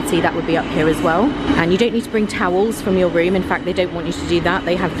deck party, that would be up here as well. And you don't need to bring towels from your room. In fact, they don't want you to do that.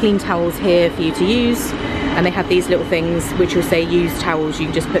 They have clean towels here for you to use. And they have these little things which will say use towels. You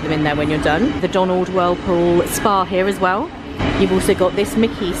can just put them in there when you're done. The Donald Whirlpool Spa here as well. You've also got this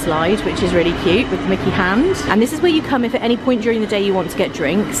Mickey slide, which is really cute with the Mickey hand. And this is where you come if at any point during the day you want to get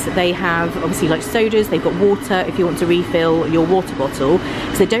drinks. They have obviously like sodas, they've got water if you want to refill your water bottle.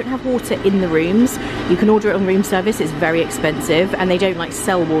 Because they don't have water in the rooms. You can order it on room service, it's very expensive. And they don't like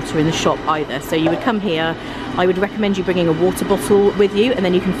sell water in the shop either. So you would come here. I would recommend you bringing a water bottle with you, and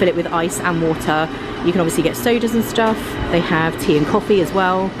then you can fill it with ice and water. You can obviously get sodas and stuff. They have tea and coffee as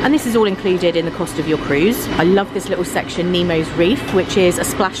well. And this is all included in the cost of your cruise. I love this little section, Nemo's Reef, which is a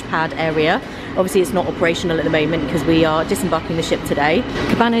splash pad area. Obviously it's not operational at the moment because we are disembarking the ship today.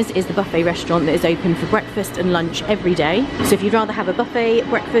 Cabanas is the buffet restaurant that is open for breakfast and lunch every day. So if you'd rather have a buffet,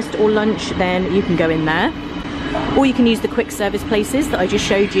 breakfast or lunch, then you can go in there. Or you can use the quick service places that I just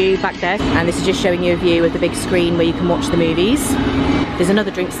showed you back there. And this is just showing you a view of the big screen where you can watch the movies. There's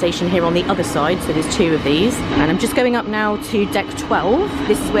another drink station here on the other side, so there's two of these. And I'm just going up now to deck 12.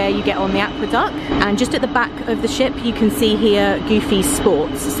 This is where you get on the aqueduct. And just at the back of the ship, you can see here Goofy's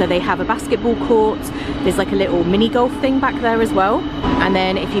Sports. So they have a basketball court. There's like a little mini golf thing back there as well. And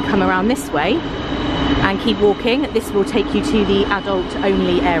then if you come around this way and keep walking, this will take you to the adult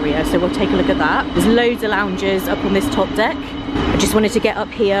only area. So we'll take a look at that. There's loads of lounges up on this top deck. I just wanted to get up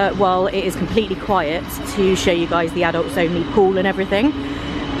here while it is completely quiet to show you guys the adults only pool and everything,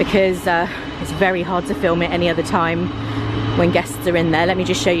 because it's very hard to film it any other time when guests are in there. Let me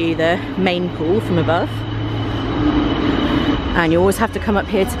just show you the main pool from above. And you always have to come up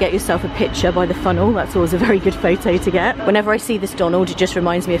here to get yourself a picture by the funnel. That's always a very good photo to get. Whenever I see this Donald, it just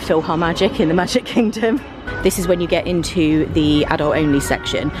reminds me of PhilharMagic in the Magic Kingdom. This is when you get into the adult only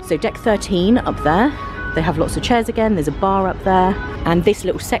section. So deck 13 up there. They have lots of chairs again, there's a bar up there. And this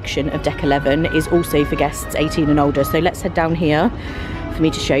little section of deck 11 is also for guests 18 and older. So let's head down here for me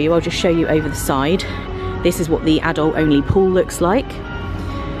to show you. I'll just show you over the side. This is what the adult only pool looks like.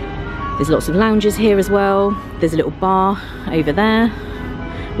 There's lots of lounges here as well. There's a little bar over there.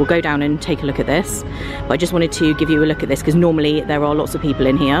 We'll go down and take a look at this. But I just wanted to give you a look at this because normally there are lots of people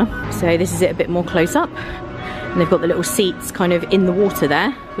in here. So this is it a bit more close up. And they've got the little seats kind of in the water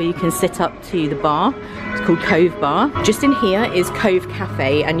there where you can sit up to the bar. It's called Cove Bar. Just in here is Cove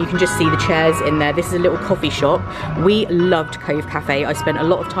Cafe, and you can just see the chairs in there. This is a little coffee shop. We loved Cove Cafe. I spent a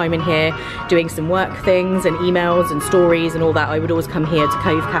lot of time in here doing some work things and emails and stories and all that. I would always come here to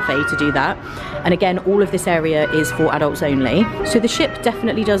Cove Cafe to do that. And again, all of this area is for adults only. So the ship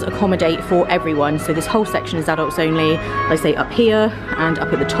definitely does accommodate for everyone. So this whole section is adults only. Like I say, up here and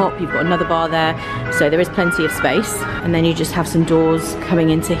up at the top, you've got another bar there. So there is plenty of space. And then you just have some doors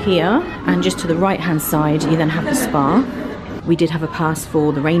coming into here. And just to the right-hand side, you then have the spa. We did have a pass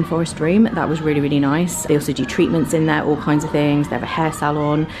for the rainforest room. That was really, really nice. They also do treatments in there, all kinds of things. They have a hair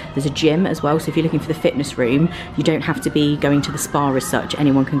salon. There's a gym as well. So if you're looking for the fitness room, you don't have to be going to the spa as such.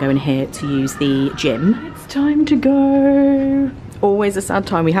 Anyone can go in here to use the gym. It's time to go. Always a sad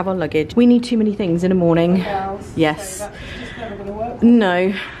time. We have our luggage. We need too many things in a morning. Yes. So that's never gonna work.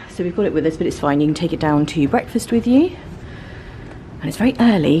 No. So we've got it with us, but it's fine. You can take it down to breakfast with you. And it's very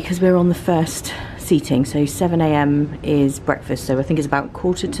early because we're on the first seating, so 7 AM is breakfast, so I think it's about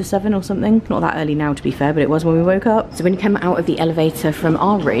 6:45 or something. Not that early now to be fair, but it was when we woke up. So when you come out of the elevator from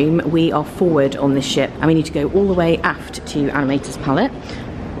our room, we are forward on this ship and we need to go all the way aft to Animator's Palette.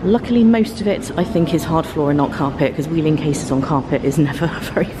 Luckily, most of it, I think, is hard floor and not carpet, because wheeling cases on carpet is never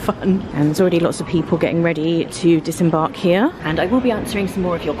very fun. And there's already lots of people getting ready to disembark here. And I will be answering some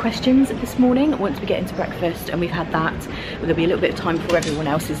more of your questions this morning once we get into breakfast and we've had that. There'll be a little bit of time before everyone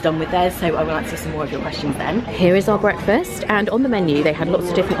else is done with theirs, so I will answer some more of your questions then. Here is our breakfast, and on the menu they had lots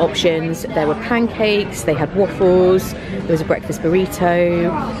of different options. There were pancakes, they had waffles, there was a breakfast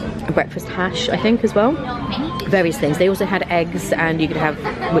burrito, a breakfast hash, I think, as well. Various things. They also had eggs, and you could have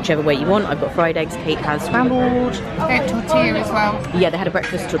whichever way you want. I've got fried eggs, Kate has scrambled. They had tortilla as well. Yeah, they had a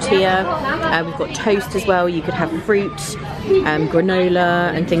breakfast tortilla. We've got toast as well. You could have fruit,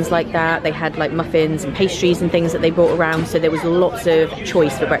 granola and things like that. They had like muffins and pastries and things that they brought around, so there was lots of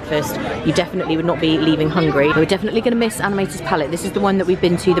choice for breakfast. You definitely would not be leaving hungry. We're definitely going to miss Animator's Palette. This is the one that we've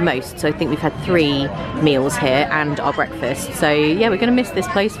been to the most, so I think we've had 3 meals here and our breakfast. So yeah, we're going to miss this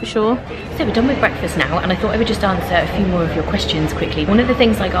place for sure. So we're done with breakfast now, and I thought I would just answer a few more of your questions quickly. One of the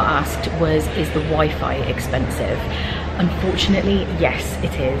things I got asked was, is the Wi-Fi expensive? Unfortunately, yes,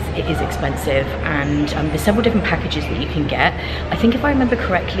 it is. It is expensive, and there's several different packages that you can get. I think if I remember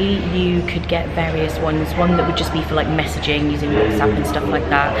correctly, you could get various ones. One that would just be for like messaging using WhatsApp and stuff like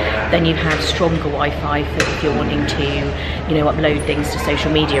that. Then you have stronger Wi-Fi for if you're wanting to, you know, upload things to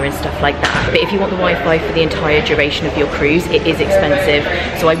social media and stuff like that. But if you want the Wi-Fi for the entire duration of your cruise, it is expensive.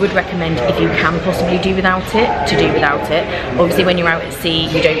 So I would recommend, if you can possibly do without it, to do without it. Obviously, when you're out at sea,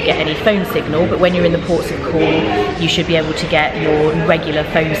 you don't get any phone signal, but when you're in the ports of call, you should be able to get your regular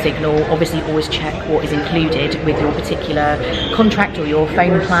phone signal. Obviously, always check what is included with your particular contract or your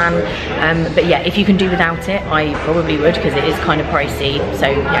phone plan. But yeah, if you can do without it, I probably would, because it is kind of pricey. So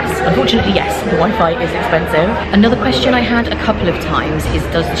yes, unfortunately, yes, the Wi-Fi is expensive. Another question I had a couple of times is,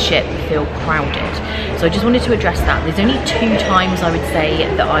 does the ship feel crowded? So I just wanted to address that. There's only 2 times I would say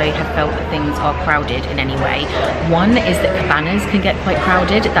that I have felt that things are crowded in any way. One is that Cabanas can get quite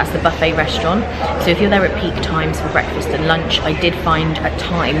crowded. That's the buffet restaurant. So if you're there at peak times for breakfast and lunch, I did find at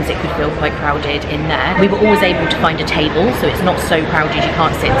times it could feel quite crowded in there. We were always able to find a table, so it's not so crowded you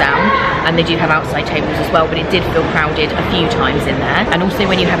can't sit down, and they do have outside tables as well, but it did feel crowded a few times in there. And also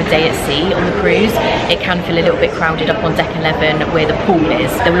when you have a day at sea on the cruise, it can feel a little bit crowded up on deck 11 where the pool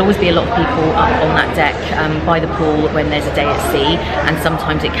is. There will always be a lot of people up on that deck by the pool when there's a day at sea, and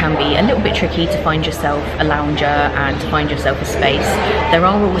sometimes it can be a little bit tricky to find yourself a lounger and to find yourself a space. There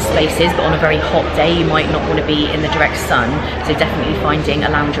are always spaces, but on a very hot day you might not want to be in the direct sun, so definitely finding a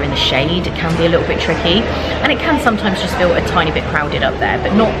lounger in the shade can be a little bit tricky, and it can sometimes just feel a tiny bit crowded up there,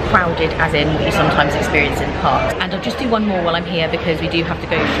 but not crowded as in what you sometimes experience in parks. And I'll just do one more while I'm here because we do have to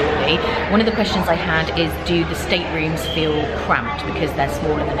go shortly. One of the questions I had is, do the staterooms feel cramped because they're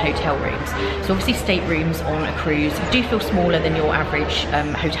smaller than hotel rooms? So obviously staterooms on a cruise do feel smaller than your average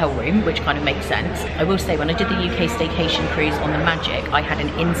hotel room, which kind of makes sense. I will say, when I did the UK staycation cruise on the Magic, I had an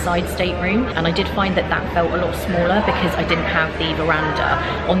inside stateroom, and I did find that that felt a lot smaller because I didn't have the veranda.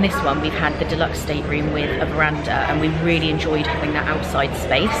 On this one, we've had the deluxe stateroom with a veranda, and we really enjoyed having that outside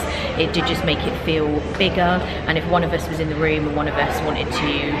space. It did just make it feel bigger, and if one of us was in the room and one of us wanted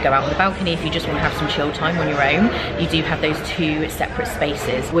to go out on the balcony, if you just want to have some chill time on your own, you do have those 2 separate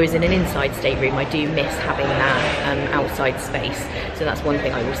spaces. Whereas in an inside stateroom, I do miss having that outside space. So that's one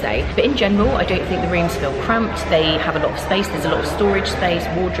thing I will say. But in general, I don't think the rooms feel cramped. They have a lot of space. There's a lot of storage space,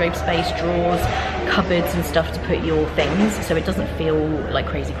 wardrobe space, drawers, cupboards and stuff to put your things, so it doesn't feel like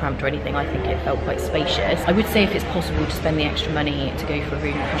crazy cramped or anything. I think it felt quite spacious. I would say if it's possible to spend the extra money to go for a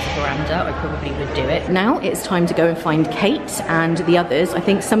room that has a veranda, I probably would do it. Now it's time to go and find Kate and the others. I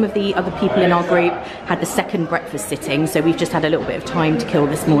think some of the other people in our group had the second breakfast sitting, so we've just had a little bit of time to kill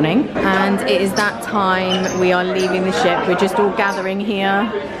this morning. And it is that time. We are leaving the ship. We're just all gathering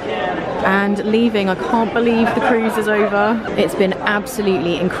here and leaving. I can't believe the cruise is over. It's been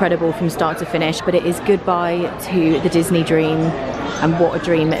absolutely incredible from start to finish, but it is goodbye to the Disney dream, and what a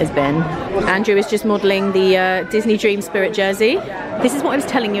dream it has been. Andrew is just modelling the Disney Dream Spirit jersey. This is what I was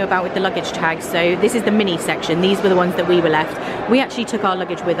telling you about with the luggage tags. So this is the mini section. These were the ones that we were left. We actually took our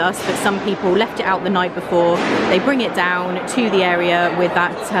luggage with us, but some people left it out the night before. They bring it down to the area with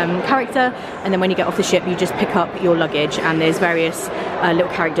that character, and then when you get off the ship, you just pick up your luggage, and there's various little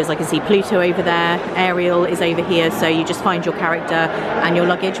characters. I can see Pluto over there, Ariel is over here, so you just find your character and your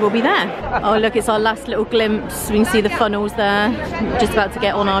luggage will be there. Oh look, it's our last little glimpse. We can see the funnels there. Just about to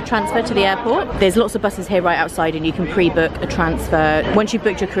get on our transfer to the airport. There's lots of buses here right outside, and you can pre-book a transfer. Once you've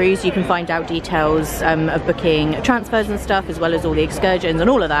booked your cruise, you can find out details of booking transfers and stuff, as well as all the excursions and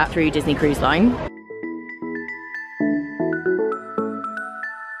all of that through Disney Cruise Line.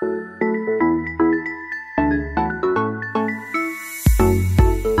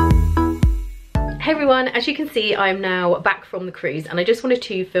 Hey everyone, as you can see, I'm now back from the cruise and I just wanted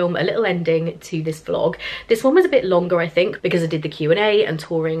to film a little ending to this vlog. This one was a bit longer, I think, because I did the Q&A and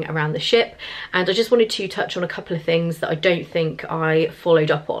touring around the ship, and I just wanted to touch on a couple of things that I don't think I followed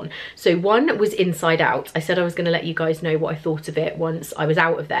up on. So one was Inside Out. I said I was going to let you guys know what I thought of it once I was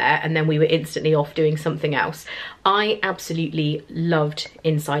out of there, and then we were instantly off doing something else. I absolutely loved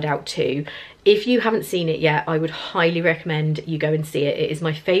Inside Out 2. If you haven't seen it yet, I would highly recommend you go and see it. It is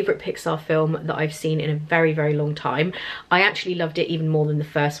my favourite Pixar film that I've seen in a very, very long time. I actually loved it even more than the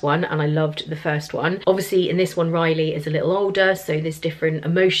first one, and I loved the first one. Obviously, in this one, Riley is a little older, so there's different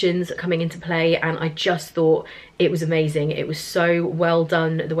emotions coming into play, and I just thought it was amazing. It was so well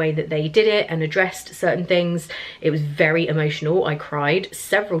done, the way that they did it and addressed certain things. It was very emotional. I cried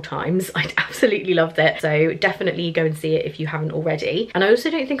several times. I absolutely loved it. So definitely go and see it if you haven't already. And I also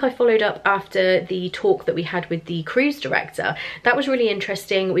don't think I followed up after the talk that we had with the cruise director. That was really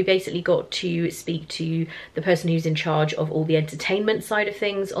interesting. We basically got to speak to the person who's in charge of all the entertainment side of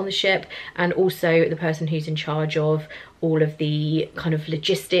things on the ship, and also the person who's in charge of all of the kind of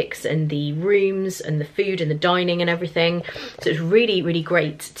logistics and the rooms and the food and the dining and everything. So it's really, really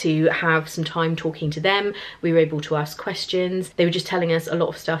great to have some time talking to them. We were able to ask questions. They were just telling us a lot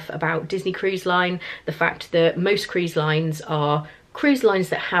of stuff about Disney Cruise Line, the fact that most cruise lines are cruise lines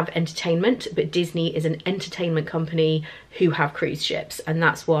that have entertainment, but Disney is an entertainment company who have cruise ships, and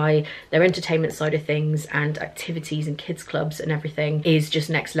that's why their entertainment side of things and activities and kids clubs and everything is just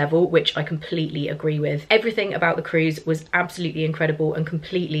next level, which I completely agree with. Everything about the cruise was absolutely incredible and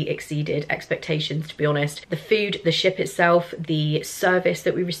completely exceeded expectations, to be honest. The food, the ship itself, the service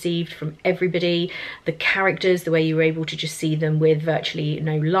that we received from everybody, the characters, the way you were able to just see them with virtually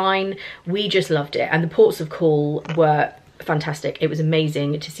no line, we just loved it. And the ports of call were fantastic. It was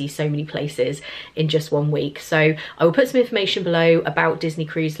amazing to see so many places in just 1 week. So I will put some information below about Disney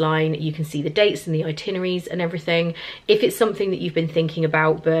Cruise Line. You can see the dates and the itineraries and everything. If it's something that you've been thinking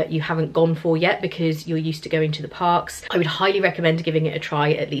about but you haven't gone for yet because you're used to going to the parks, I would highly recommend giving it a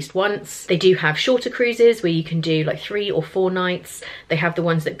try at least once. They do have shorter cruises where you can do like 3 or 4 nights. They have the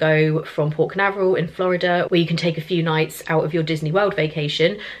ones that go from Port Canaveral in Florida, where you can take a few nights out of your Disney World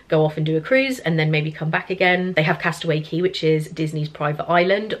vacation, go off and do a cruise, and then maybe come back again. They have Castaway Cay, which is Disney's private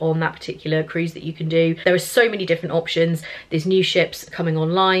island on that particular cruise that you can do. There are so many different options. There's new ships coming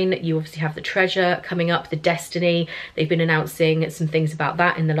online. You obviously have the Treasure coming up, the Destiny. They've been announcing some things about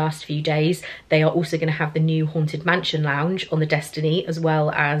that in the last few days. They are also going to have the new Haunted Mansion Lounge on the Destiny as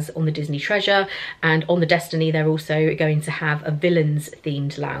well as on the Disney Treasure. And on the Destiny, they're also going to have a villains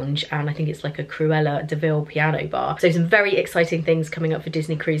themed lounge, and I think it's like a Cruella de Vil piano bar. So some very exciting things coming up for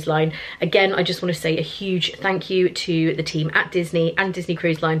Disney Cruise Line. Again, I just want to say a huge thank you to the team at Disney and Disney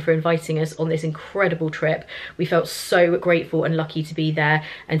Cruise Line for inviting us on this incredible trip. We felt so grateful and lucky to be there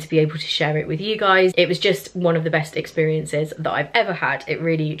and to be able to share it with you guys. It was just one of the best experiences that I've ever had. It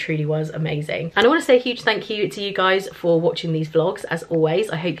really, truly was amazing. And I want to say a huge thank you to you guys for watching these vlogs. As always,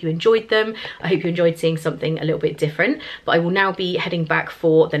 I hope you enjoyed them. I hope you enjoyed seeing something a little bit different. But I will now be heading back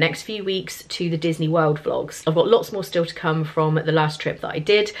for the next few weeks to the Disney World vlogs. I've got lots more still to come from the last trip that I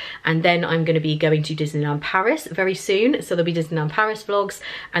did, and then I'm going to be going to Disneyland Paris very soon. So there'll be Disneyland Paris vlogs,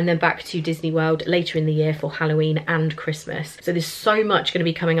 and then back to Disney World later in the year for Halloween and Christmas. So there's so much going to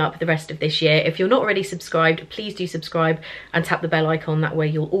be coming up the rest of this year. If you're not already subscribed, please do subscribe and tap the bell icon. That way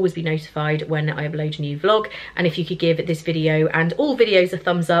you'll always be notified when I upload a new vlog. And if you could give this video and all videos a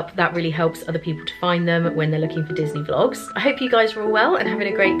thumbs up, that really helps other people to find them when they're looking for Disney vlogs. I hope you guys are all well and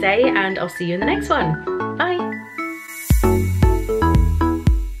having a great day, and I'll see you in the next one. Bye.